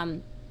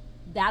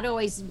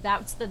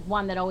 That's the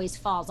one that always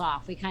falls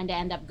off. We kind of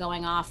end up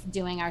going off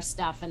doing our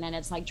stuff, and then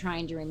it's like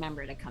trying to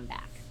remember to come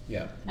back.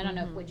 Yeah. I don't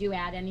know. Would you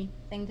add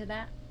anything to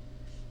that?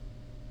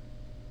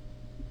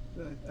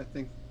 I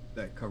think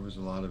that covers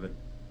a lot of it.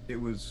 It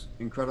was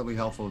incredibly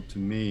helpful to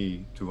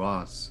me, to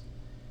us,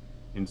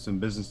 in some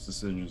business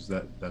decisions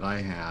that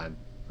I had,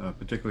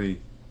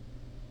 particularly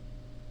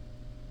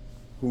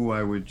who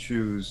I would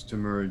choose to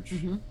merge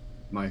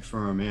my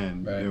firm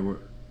in. Right.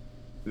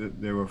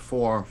 There were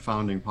 4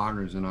 founding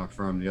partners in our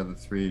firm. The other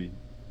 3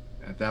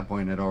 at that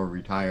point had already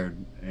retired,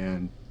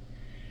 and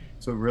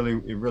so it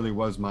really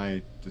was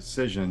my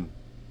decision.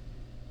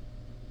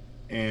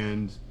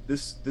 And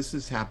this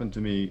has happened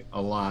to me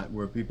a lot,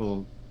 where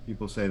people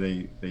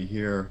say they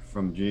hear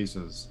from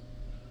Jesus.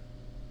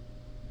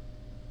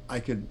 I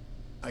could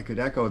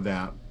echo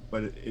that,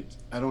 but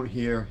I don't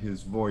hear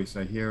his voice.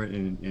 I hear it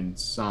in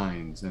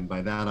signs, and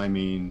by that I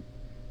mean,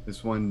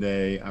 this one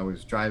day I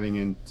was driving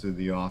into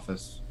the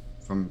office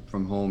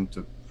from home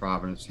to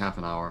Providence, half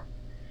an hour,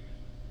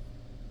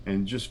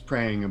 and just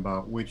praying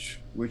about which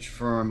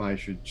firm I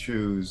should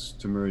choose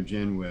to merge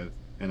in with,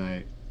 and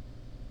I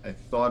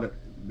thought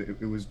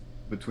it was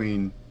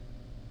between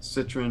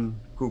Citron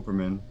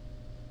Cooperman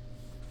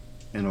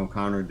and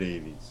O'Connor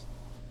Davies,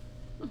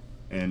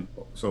 and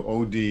so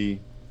OD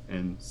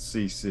and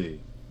CC,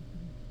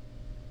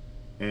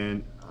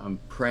 and I'm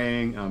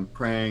praying,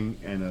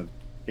 and a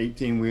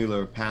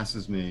 18-wheeler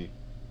passes me,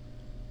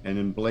 and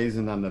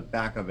emblazoned on the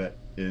back of it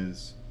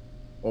is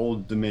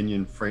Old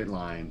Dominion Freight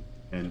Line,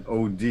 and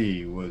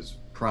OD was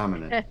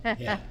prominent.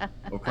 Yeah.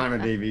 O'Connor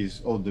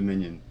Davies, Old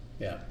Dominion.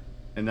 Yeah.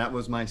 And that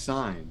was my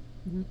sign.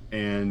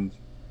 And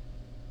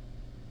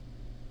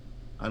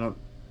I don't,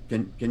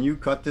 can you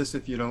cut this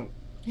if you don't?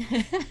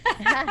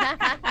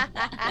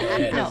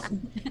 No.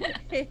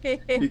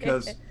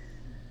 Because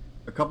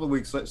a couple of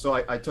weeks later, so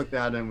I took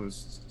that and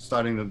was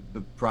starting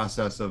the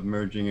process of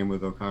merging in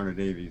with O'Connor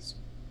Davies.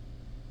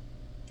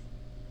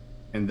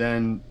 And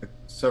then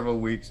several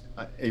weeks,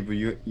 April,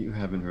 you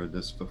haven't heard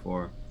this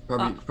before.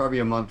 Probably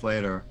a month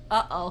later.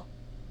 Uh-oh.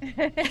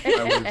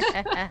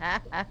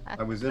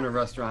 I was in a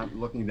restaurant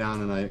looking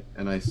down,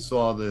 and I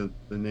saw the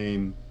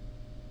name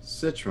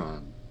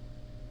Citron,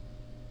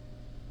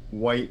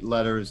 white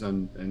letters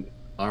and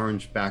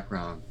orange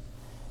background,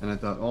 and I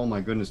thought, oh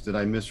my goodness, did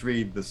I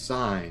misread the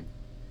sign?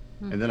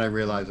 And then I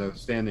realized I was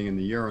standing in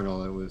the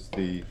urinal. It was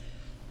the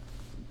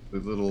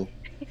little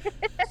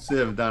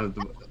sieve down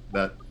at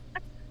that.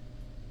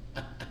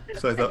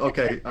 So I thought,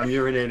 okay, I'm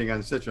urinating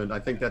on Citron. I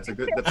think that's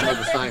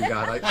another sign,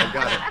 God. I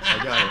got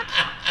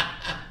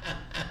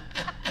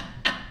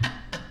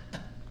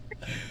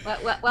it.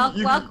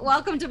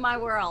 Welcome to my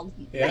world.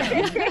 Yeah.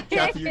 it.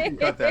 Kathy, you can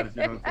cut that if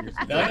you don't think it's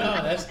No,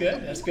 that's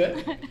good. That's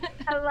good.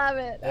 I love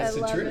it. That's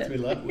the truth. It.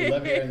 We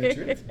love hearing the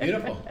truth.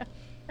 Beautiful.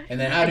 And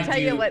then how did tell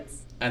you you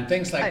what's- on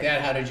things like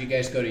that? How did you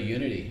guys go to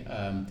Unity?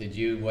 Did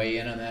you weigh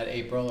in on that,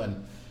 April,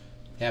 and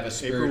have a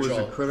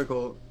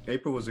spiritual?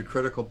 April was a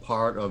critical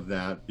part of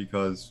that,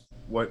 because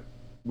what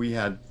we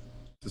had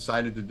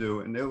decided to do,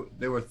 and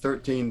there were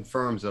 13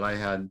 firms that I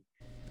had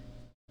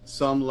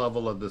some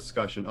level of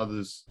discussion,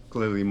 others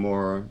clearly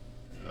more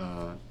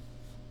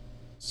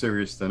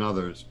serious than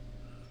others,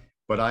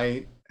 but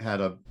I had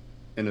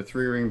in a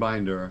 3-ring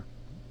binder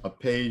a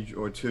page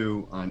or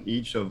 2 on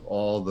each of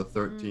all the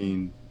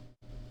 13,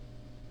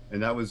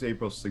 and that was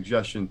April's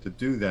suggestion to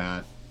do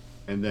that,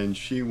 and then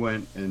she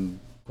went and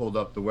pulled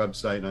up the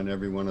website on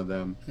every one of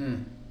them,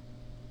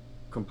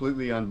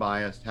 completely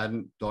unbiased,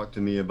 hadn't talked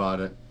to me about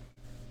it,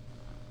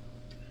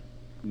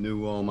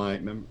 knew all my,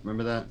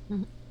 remember that?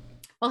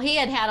 Well, he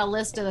had a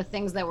list of the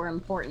things that were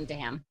important to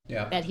him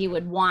that he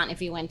would want if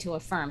he went to a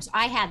firm. So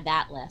I had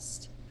that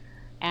list.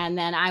 And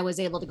then I was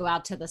able to go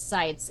out to the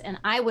sites. And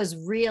I was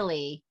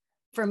really,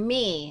 for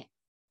me,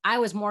 I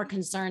was more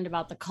concerned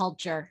about the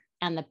culture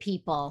and the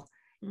people.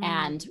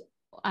 And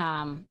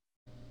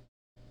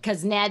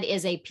because Ned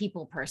is a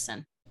people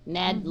person.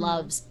 Ned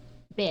loves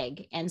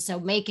big. And so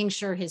making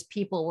sure his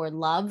people were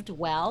loved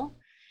well.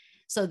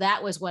 So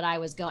that was what I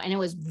was going. And it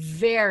was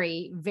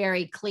very,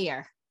 very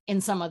clear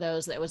in some of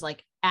those that was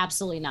like,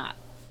 absolutely not.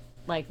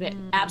 Like that,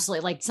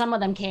 absolutely. Like some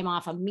of them came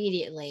off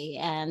immediately,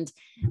 and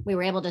we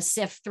were able to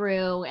sift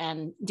through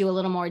and do a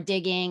little more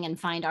digging and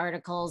find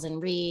articles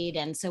and read.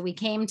 And so we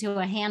came to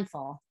a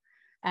handful,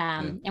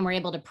 and we're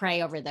able to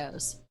pray over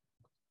those.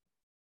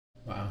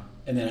 Wow.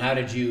 And then how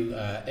did you,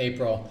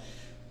 April,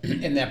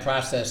 in that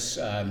process,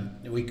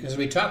 because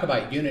we talk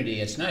about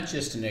unity, it's not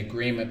just an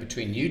agreement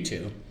between you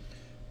two.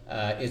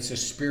 It's a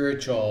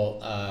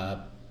spiritual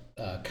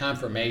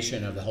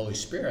confirmation of the Holy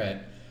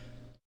Spirit.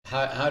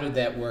 How did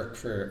that work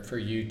for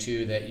you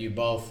two, that you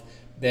both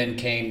then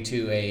came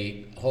to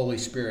a Holy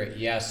Spirit,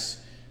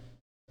 yes,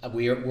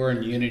 we're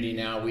in unity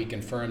now, we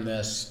confirm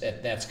this,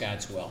 that's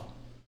God's will?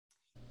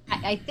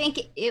 I think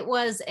it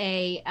was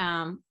a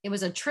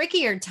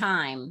trickier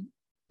time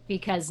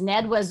because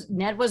Ned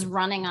was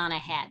running on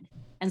ahead.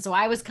 And so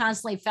I was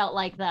constantly felt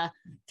like the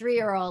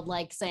 3-year-old,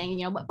 like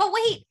saying, but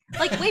wait,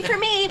 like, wait for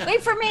me.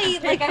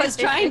 Like I was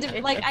trying to,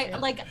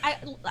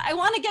 I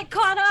want to get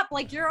caught up,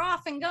 like you're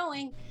off and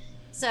going.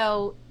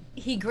 So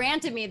he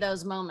granted me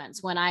those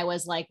moments when I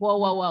was like,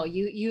 whoa,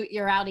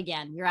 you're out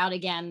again,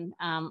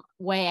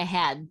 way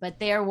ahead. But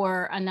there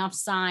were enough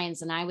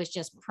signs, and I was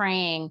just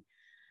praying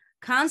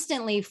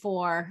constantly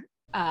for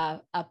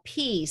a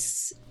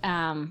peace.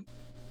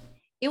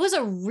 It was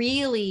a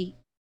really,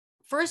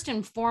 first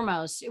and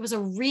foremost, it was a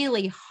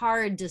really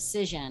hard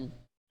decision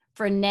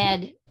for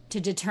Ned to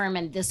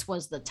determine this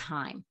was the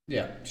time.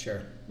 Yeah,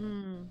 sure.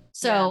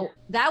 So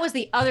that was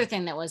the other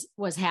thing that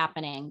was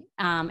happening.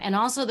 And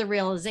also the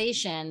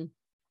realization,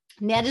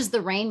 Ned is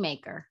the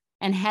rainmaker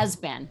and has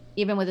been,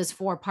 even with his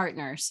 4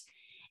 partners.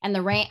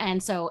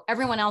 And so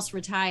everyone else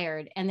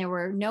retired, and there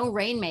were no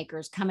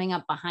rainmakers coming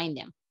up behind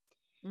him.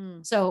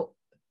 So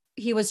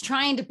he was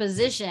trying to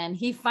position,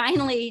 he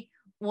finally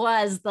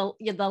was the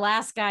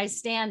last guy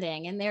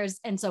standing,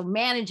 and so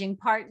managing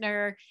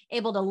partner,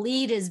 able to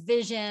lead his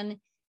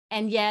vision,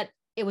 and yet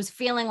it was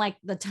feeling like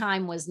the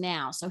time was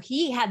now. So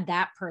he had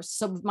that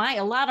person. So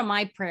a lot of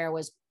my prayer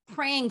was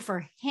praying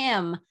for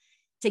him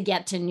to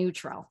get to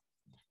neutral,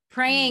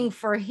 praying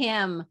for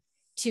him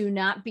to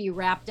not be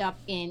wrapped up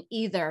in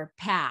either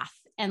path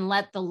and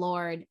let the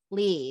Lord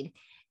lead.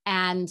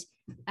 And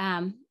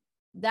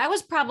that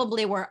was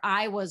probably where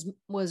I was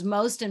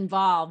most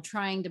involved,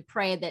 trying to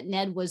pray that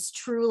Ned was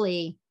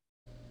truly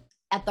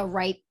at the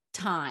right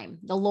time,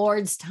 the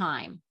Lord's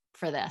time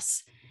for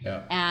this.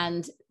 Yeah.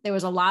 And there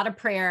was a lot of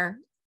prayer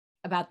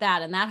about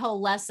that. And that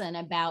whole lesson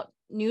about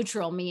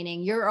neutral,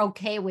 meaning you're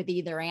okay with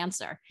either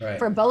answer, Right.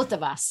 for both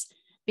of us,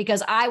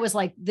 because I was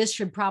like, this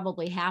should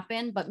probably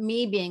happen, but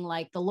me being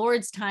like, the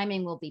Lord's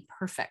timing will be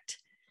perfect.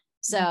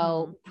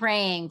 So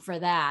praying for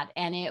that.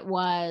 And it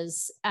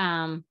was,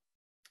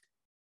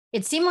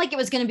 it seemed like it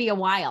was going to be a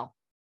while.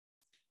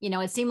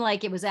 It seemed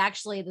like it was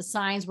actually, the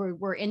signs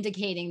were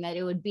indicating that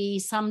it would be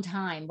some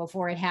time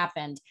before it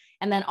happened.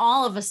 And then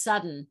all of a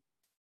sudden,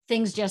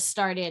 things just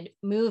started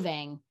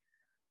moving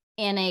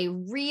in a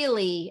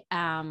really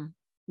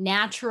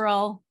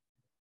natural,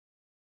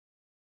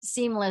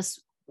 seamless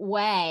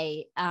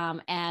way.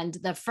 And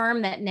the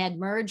firm that Ned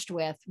merged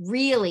with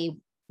really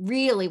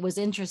was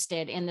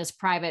interested in this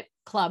private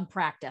club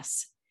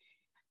practice.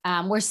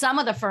 Where some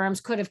of the firms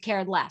could have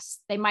cared less.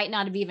 They might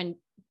not have even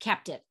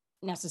kept it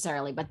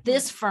necessarily, but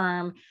this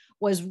firm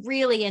was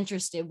really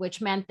interested,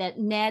 which meant that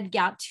Ned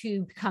got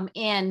to come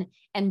in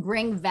and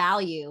bring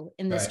value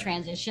in this Right.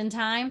 transition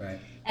time. Right.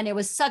 And it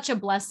was such a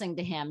blessing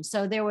to him.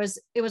 So it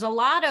was a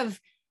lot of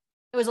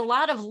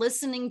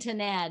listening to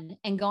Ned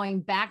and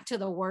going back to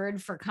the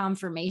word for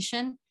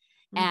confirmation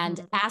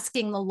and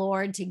asking the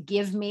Lord to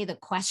give me the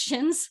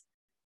questions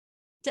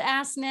to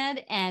ask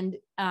Ned, and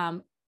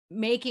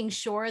making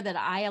sure that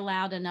I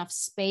allowed enough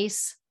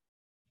space,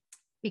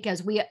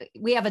 because we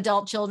have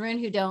adult children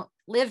who don't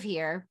live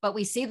here, but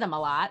we see them a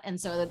lot. And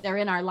so that they're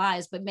in our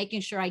lives, but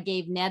making sure I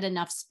gave Ned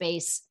enough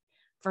space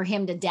for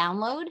him to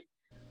download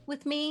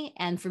with me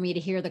and for me to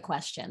hear the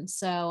questions.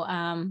 So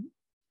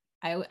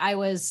I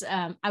was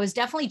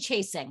definitely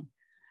chasing,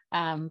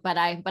 but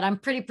I'm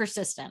pretty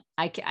persistent.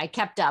 I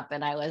kept up,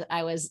 and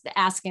I was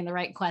asking the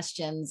right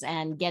questions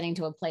and getting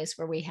to a place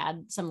where we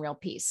had some real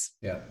peace.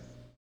 Yeah.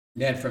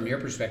 Ned, from your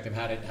perspective,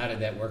 how did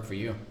that work for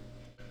you?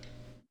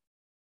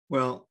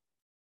 Well,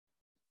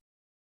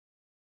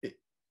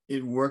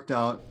 it worked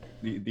out.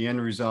 The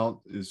end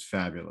result is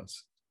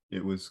fabulous.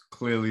 It was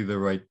clearly the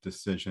right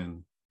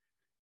decision,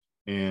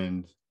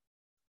 and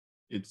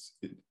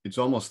it's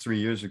almost 3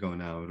 years ago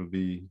now. It'll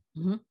be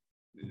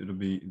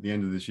the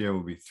end of this year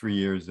will be 3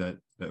 years that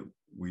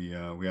we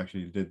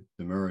actually did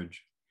the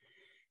merge,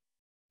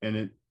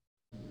 and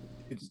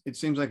it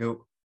seems like a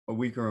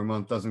week or a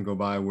month doesn't go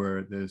by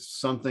where there's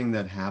something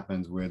that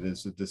happens, where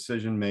there's a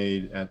decision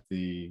made at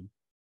the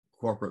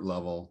corporate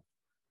level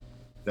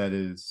that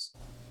is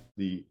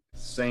the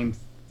same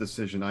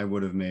decision I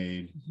would have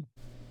made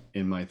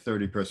in my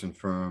 30-person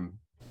firm.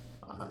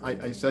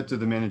 I said to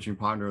the managing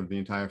partner of the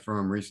entire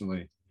firm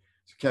recently,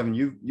 so Kevin,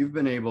 you've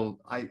been able,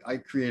 I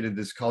created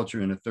this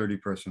culture in a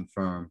 30-person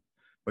firm,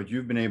 but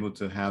you've been able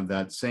to have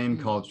that same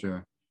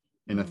culture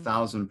in a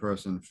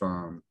 1,000-person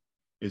firm.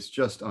 It's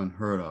just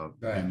unheard of.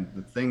 Right. And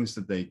the things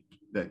that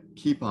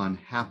keep on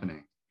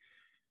happening.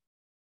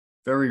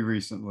 Very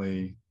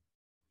recently,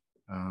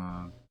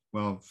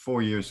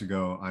 4 years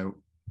ago,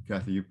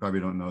 Kathy, you probably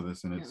don't know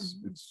this, and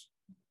it's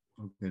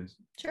okay.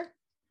 Sure.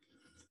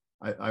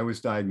 I was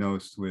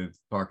diagnosed with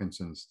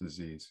Parkinson's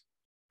disease.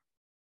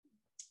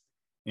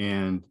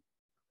 And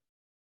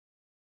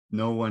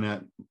no one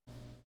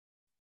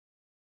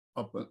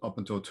up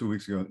until 2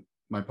 weeks ago,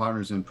 my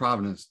partners in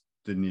Providence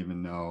didn't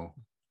even know.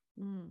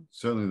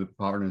 Certainly the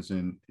partners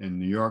in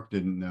New York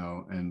didn't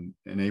know. And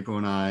April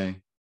and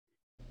I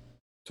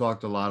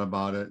talked a lot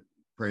about it,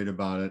 prayed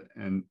about it,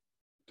 and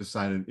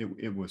decided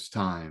it was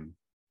time.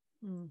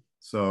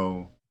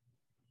 So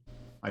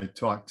I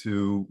talked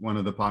to one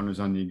of the partners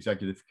on the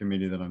executive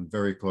committee that I'm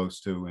very close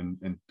to,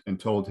 and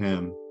told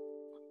him,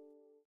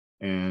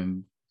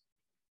 and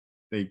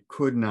they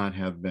could not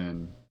have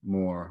been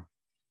more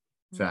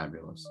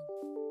fabulous.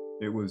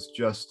 It was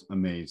just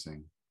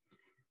amazing.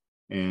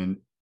 And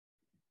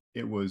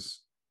it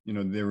was,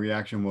 their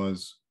reaction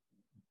was,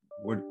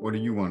 what do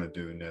you want to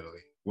do, Natalie?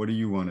 What do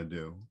you want to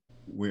do?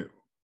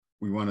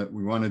 We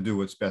want to do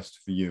what's best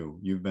for you.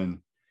 You've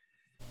been,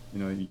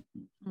 the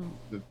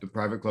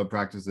private club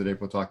practice that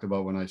April talked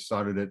about, when I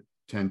started it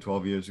 10,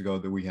 12 years ago,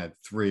 that we had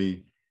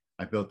 3.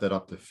 I built that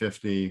up to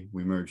 50.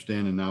 We merged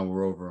in, and now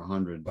we're over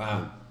 100.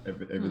 Wow.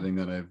 Everything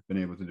that I've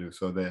been able to do.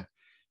 So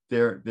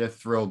they're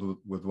thrilled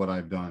with what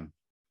I've done.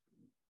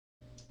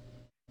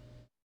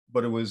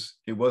 But it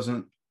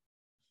wasn't,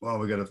 well,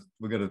 we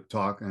gotta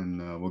talk,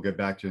 and we'll get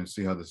back to you and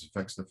see how this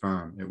affects the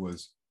firm. It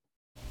was,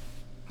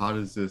 how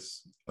does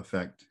this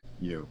affect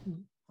you?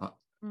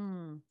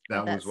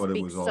 That was what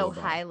it was all so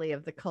about. highly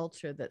of the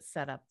culture that's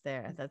set up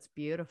there. That's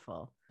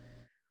beautiful.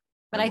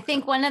 But I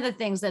think one of the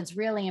things that's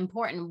really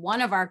important,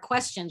 one of our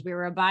questions we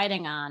were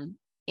abiding on,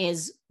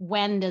 is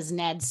when does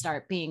Ned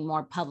start being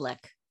more public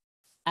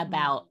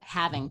about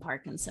having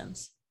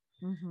Parkinson's?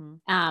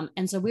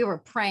 And so we were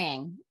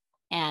praying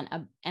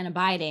and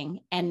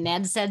abiding. And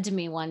Ned said to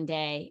me one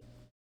day,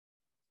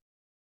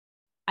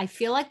 I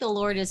feel like the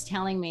Lord is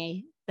telling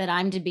me that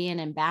I'm to be an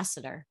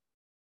ambassador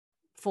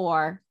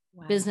for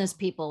business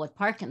people with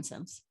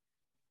Parkinson's.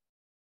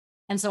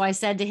 And so I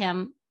said to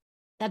him,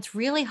 that's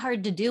really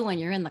hard to do when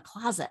you're in the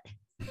closet.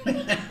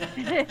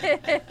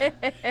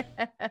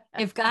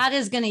 If God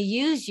is going to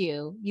use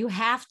you, you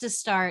have to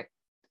start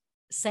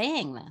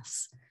saying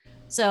this.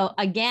 So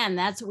again,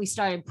 that's what we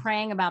started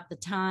praying about, the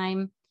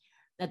time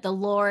that the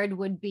Lord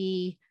would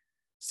be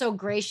so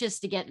gracious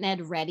to get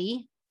Ned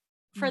ready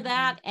for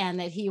that, and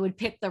that he would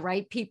pick the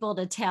right people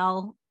to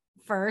tell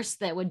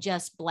first that would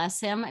just bless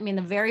him. I mean,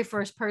 the very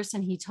first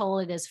person he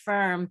told at his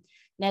firm,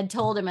 Ned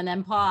told him and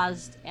then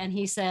paused, and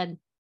he said,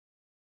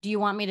 do you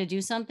want me to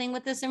do something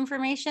with this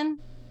information?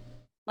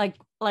 Like,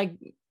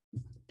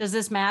 does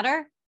this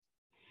matter?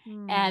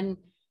 And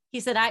he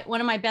said, one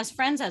of my best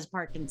friends has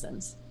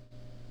Parkinson's.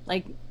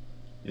 Like,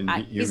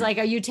 he's like,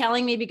 are you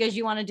telling me because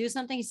you want to do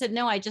something? He said,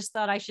 no, I just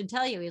thought I should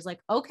tell you. He's like,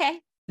 okay.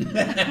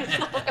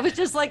 It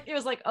was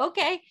like,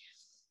 okay.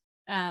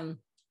 And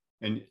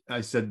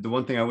I said, the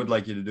one thing I would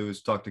like you to do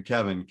is talk to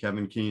Kevin.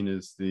 Kevin Keene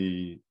is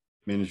the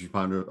managing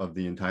partner of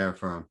the entire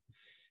firm.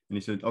 And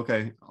he said,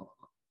 okay,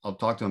 I'll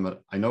talk to him,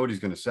 but I know what he's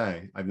going to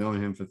say. I've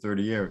known him for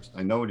 30 years.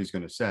 I know what he's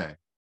going to say.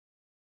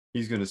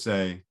 He's going to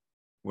say,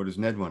 what does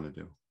Ned want to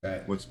do?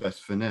 Right. What's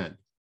best for Ned?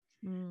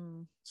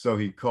 So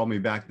he called me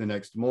back the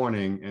next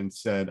morning and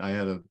said, I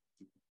had a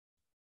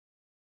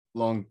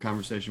long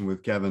conversation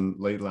with Kevin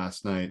late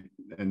last night,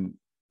 and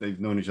they've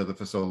known each other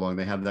for so long.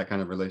 They have that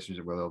kind of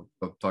relationship where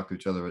they'll talk to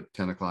each other at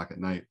 10 o'clock at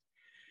night.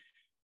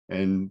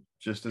 And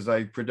just as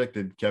I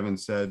predicted, Kevin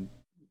said,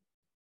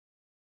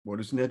 what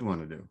does Ned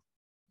want to do?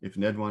 If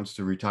Ned wants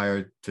to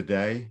retire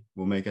today,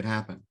 we'll make it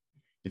happen.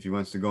 If he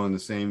wants to go on the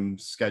same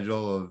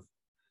schedule of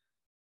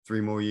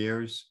 3 more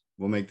years,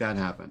 we'll make that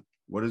happen.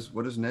 What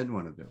does Ned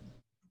want to do?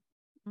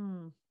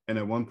 And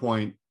at one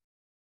point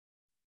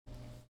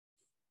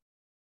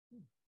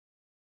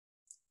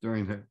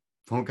during the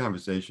phone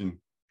conversation,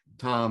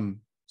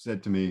 Tom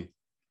said to me,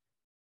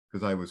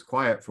 because I was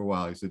quiet for a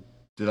while, he said,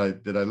 did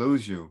I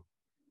lose you?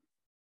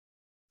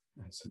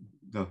 I said,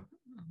 no,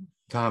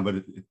 Tom,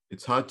 but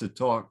it's hard to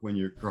talk when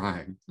you're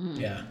crying.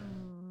 Yeah.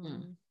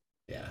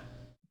 Yeah.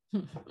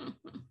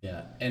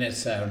 Yeah. And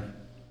it's,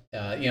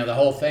 the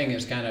whole thing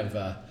is kind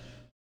of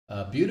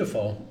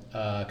beautiful,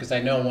 because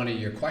I know one of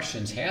your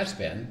questions has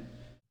been,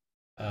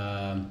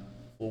 well,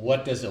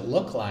 what does it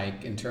look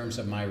like in terms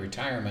of my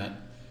retirement?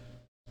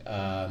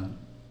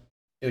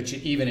 Which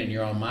even in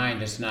your own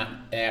mind, it's not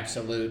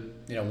absolute,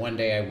 one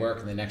day I work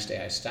and the next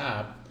day I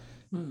stop.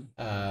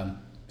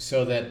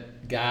 So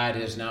that God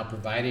has now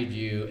provided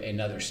you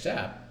another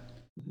step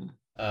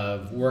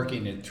of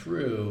working it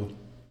through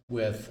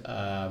with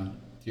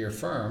your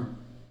firm.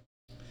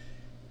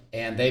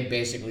 And they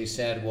basically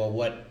said, well,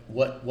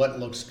 what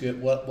looks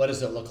good? What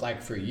does it look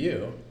like for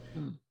you?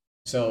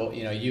 So,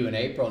 you and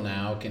April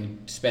now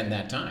can spend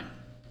that time.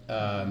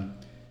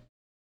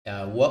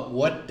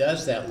 What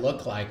does that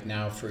look like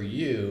now for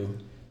you?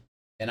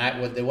 And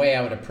the way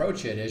I would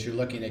approach it is, you're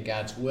looking at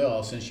God's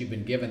will, since you've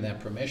been given that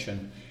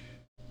permission,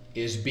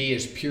 is be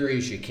as pure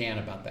as you can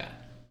about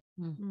that.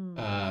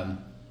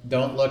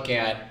 Don't look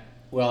at,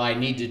 well, I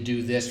need to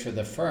do this for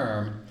the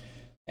firm.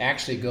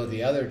 Actually go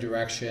the other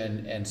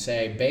direction and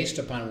say, based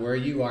upon where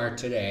you are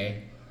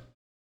today,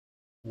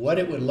 what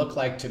it would look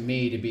like to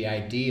me to be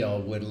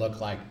ideal would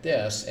look like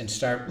this, and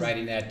start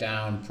writing that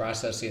down,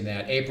 processing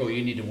that. April,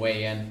 you need to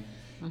weigh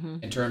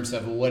in terms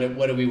of what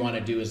do we want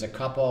to do as a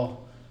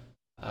couple?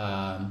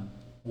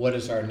 What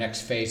is our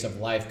next phase of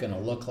life going to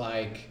look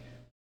like?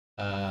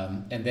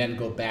 And then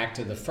go back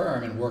to the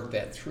firm and work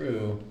that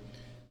through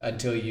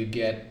until you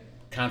get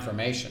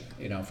confirmation,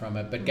 from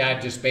it. But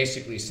God just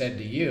basically said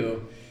to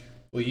you,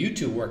 well, you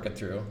two work it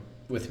through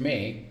with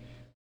me,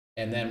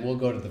 and then we'll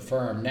go to the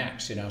firm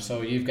next,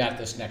 So you've got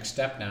this next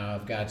step now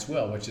of God's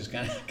will, which is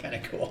kind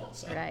of cool.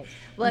 So. Right.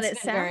 Well, and it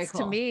It's been very sounds to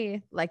cool.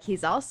 me like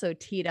he's also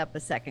teed up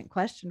a second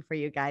question for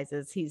you guys.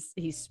 Is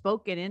he's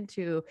spoken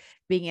into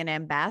being an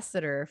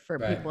ambassador for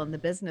Right. people in the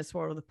business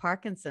world with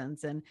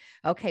Parkinson's. And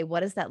okay,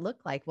 what does that look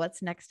like?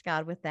 What's next,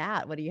 God, with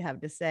that? What do you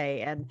have to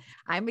say? And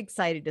I'm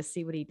excited to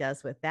see what he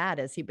does with that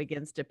as he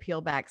begins to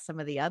peel back some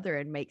of the other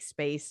and make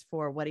space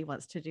for what he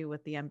wants to do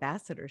with the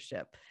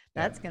ambassadorship.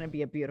 That's going to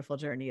be a beautiful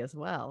journey as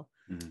well.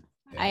 Mm-hmm.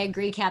 Yeah. I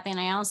agree, Kathy. And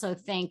I also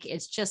think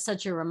it's just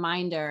such a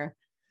reminder.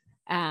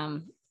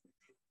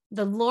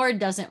 The Lord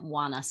doesn't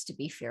want us to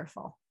be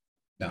fearful.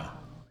 No.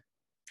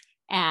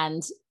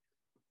 And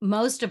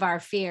most of our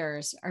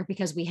fears are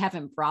because we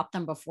haven't brought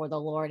them before the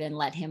Lord and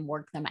let him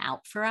work them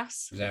out for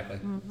us. Exactly.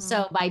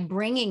 So by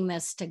bringing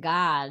this to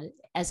God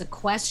as a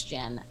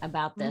question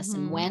about this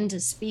and when to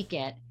speak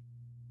it,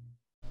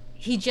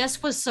 he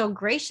just was so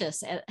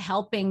gracious at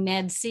helping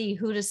Ned see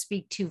who to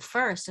speak to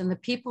first. And the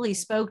people he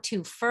spoke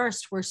to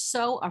first were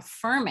so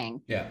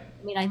affirming. Yeah.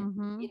 I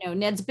mean,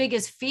 Ned's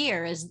biggest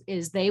fear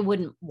is they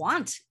wouldn't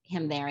want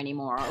him there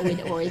anymore,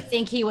 or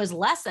think he was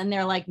less. And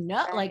they're like,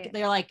 no, Right.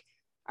 they're like,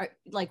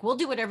 we'll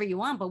do whatever you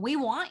want, but we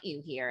want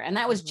you here. And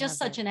that was just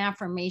such an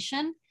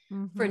affirmation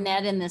for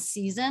Ned in this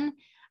season.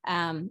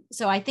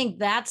 So I think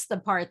that's the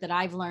part that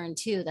I've learned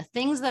too. The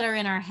things that are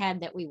in our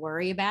head that we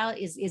worry about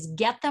is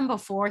get them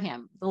before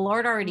him. The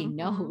Lord already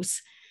knows,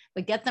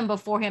 but get them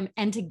before him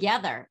and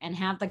together, and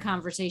have the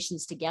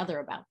conversations together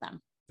about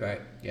them.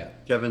 Right. Yeah.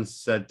 Kevin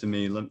said to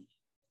me,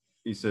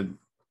 he said,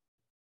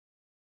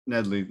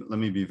 Nedley, let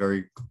me be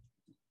very,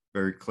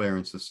 very clear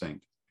and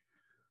succinct.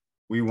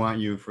 We want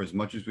you for as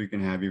much as we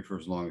can have you, for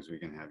as long as we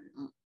can have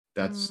you.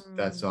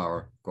 That's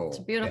our goal. It's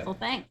a beautiful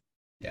thing.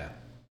 Yeah.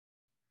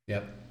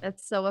 Yep.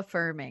 That's so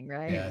affirming,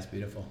 right? Yeah, it's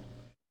beautiful.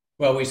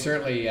 Well, we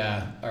certainly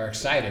are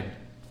excited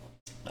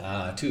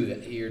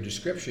to your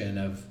description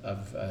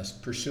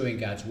of pursuing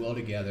God's will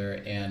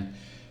together, and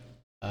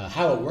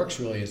how it works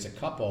really as a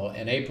couple.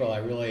 And April, I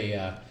really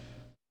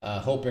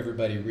hope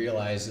everybody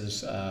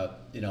realizes,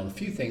 the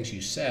few things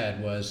you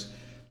said was,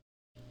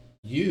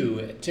 you,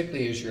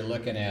 particularly as you're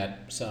looking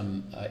at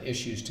some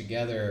issues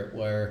together,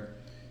 where,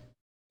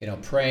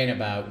 praying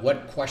about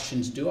what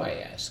questions do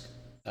I ask?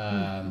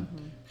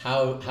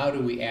 How do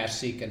we ask,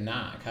 seek, and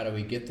knock? How do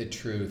we get the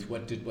truth?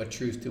 What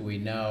truth do we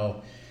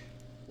know?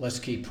 Let's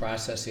keep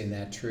processing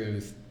that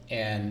truth,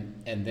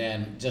 and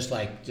then just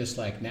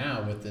like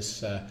now with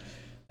this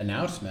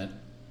announcement,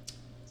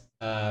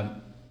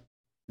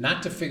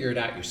 not to figure it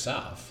out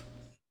yourself,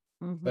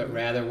 but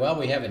rather, well,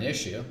 we have an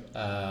issue.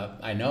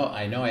 I know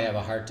I have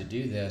a heart to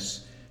do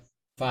this.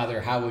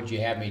 Father, how would you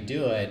have me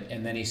do it?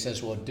 And then he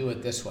says, well, do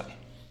it this way.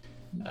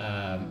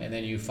 And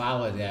then you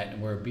follow that,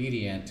 and we're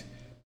obedient.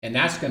 And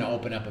that's going to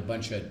open up a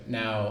bunch of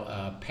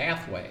now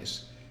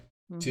pathways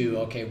to,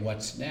 okay,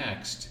 what's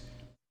next?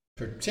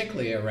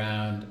 Particularly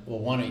around, well,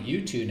 why don't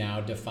you two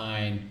now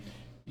define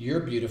your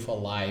beautiful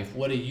life?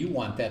 What do you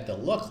want that to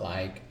look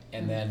like?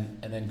 And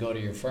then go to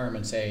your firm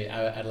and say,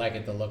 I'd like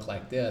it to look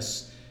like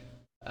this.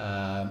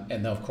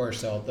 And of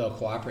course they'll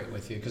cooperate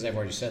with you, because they've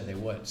already said they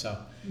would. So,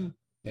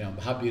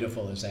 how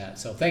beautiful is that?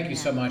 So thank you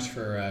so much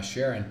for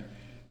sharing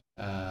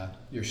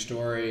your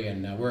story,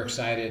 and we're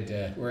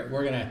excited.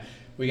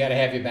 We got to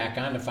have you back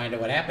on to find out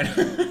what happened.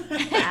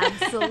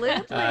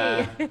 Absolutely.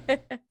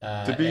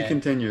 To be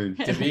continued.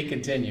 To be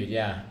continued,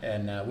 yeah.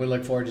 And we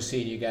look forward to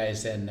seeing you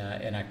guys in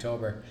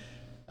October.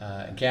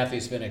 And Kathy,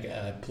 it's been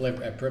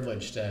a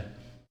privilege to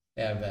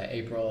have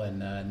April and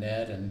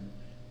Ned, and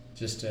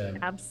just to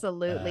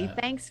Absolutely.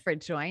 Thanks for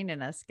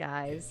joining us,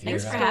 guys.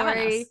 Thanks for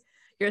having us.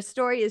 Your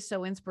story is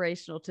so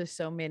inspirational to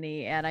so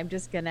many. And I'm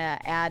just going to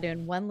add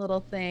in one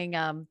little thing.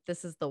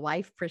 This is the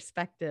wife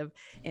perspective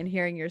in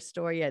hearing your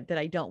story that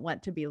I don't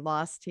want to be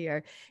lost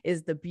here,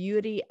 is the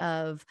beauty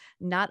of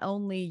not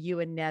only you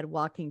and Ned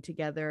walking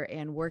together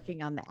and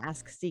working on the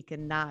ask, seek,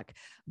 and knock,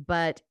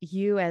 but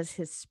you as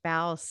his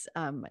spouse,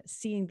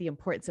 seeing the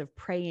importance of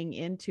praying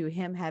into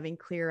him having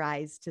clear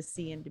eyes to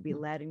see and to be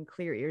led, and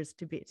clear ears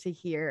to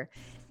hear.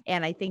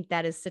 And I think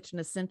that is such an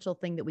essential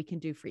thing that we can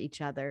do for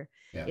each other,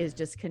 is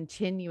just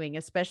continuing,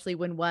 especially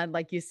when one,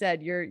 like you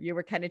said, you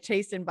were kind of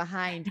chasing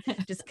behind,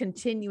 just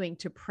continuing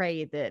to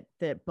pray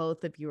that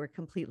both of you are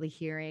completely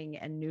hearing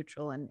and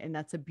neutral. And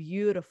that's a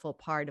beautiful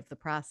part of the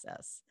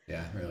process.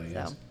 Yeah, it really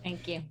is.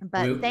 Thank you.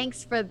 But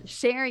thanks for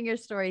sharing your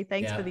story.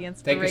 Thanks for the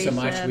Thank you so inspiration.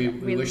 much.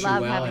 We wish you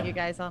love well, having and you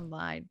guys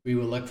online. we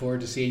will look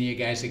forward to seeing you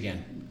guys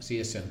again. See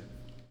you soon.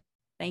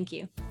 Thank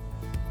you.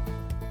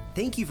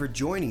 Thank you for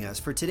joining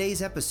us for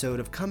today's episode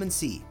of Come and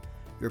See.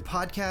 your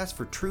podcast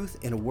for truth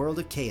in a world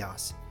of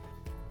chaos.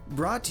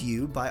 Brought to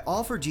you by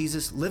All for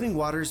Jesus Living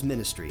Waters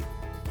Ministry.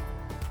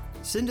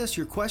 Send us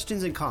your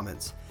questions and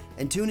comments,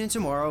 and tune in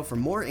tomorrow for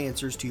more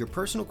answers to your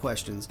personal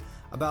questions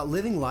about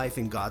living life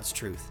in God's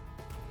truth.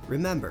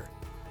 Remember,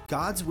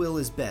 God's will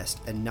is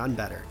best and none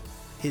better.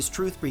 His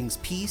truth brings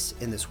peace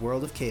in this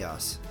world of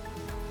chaos.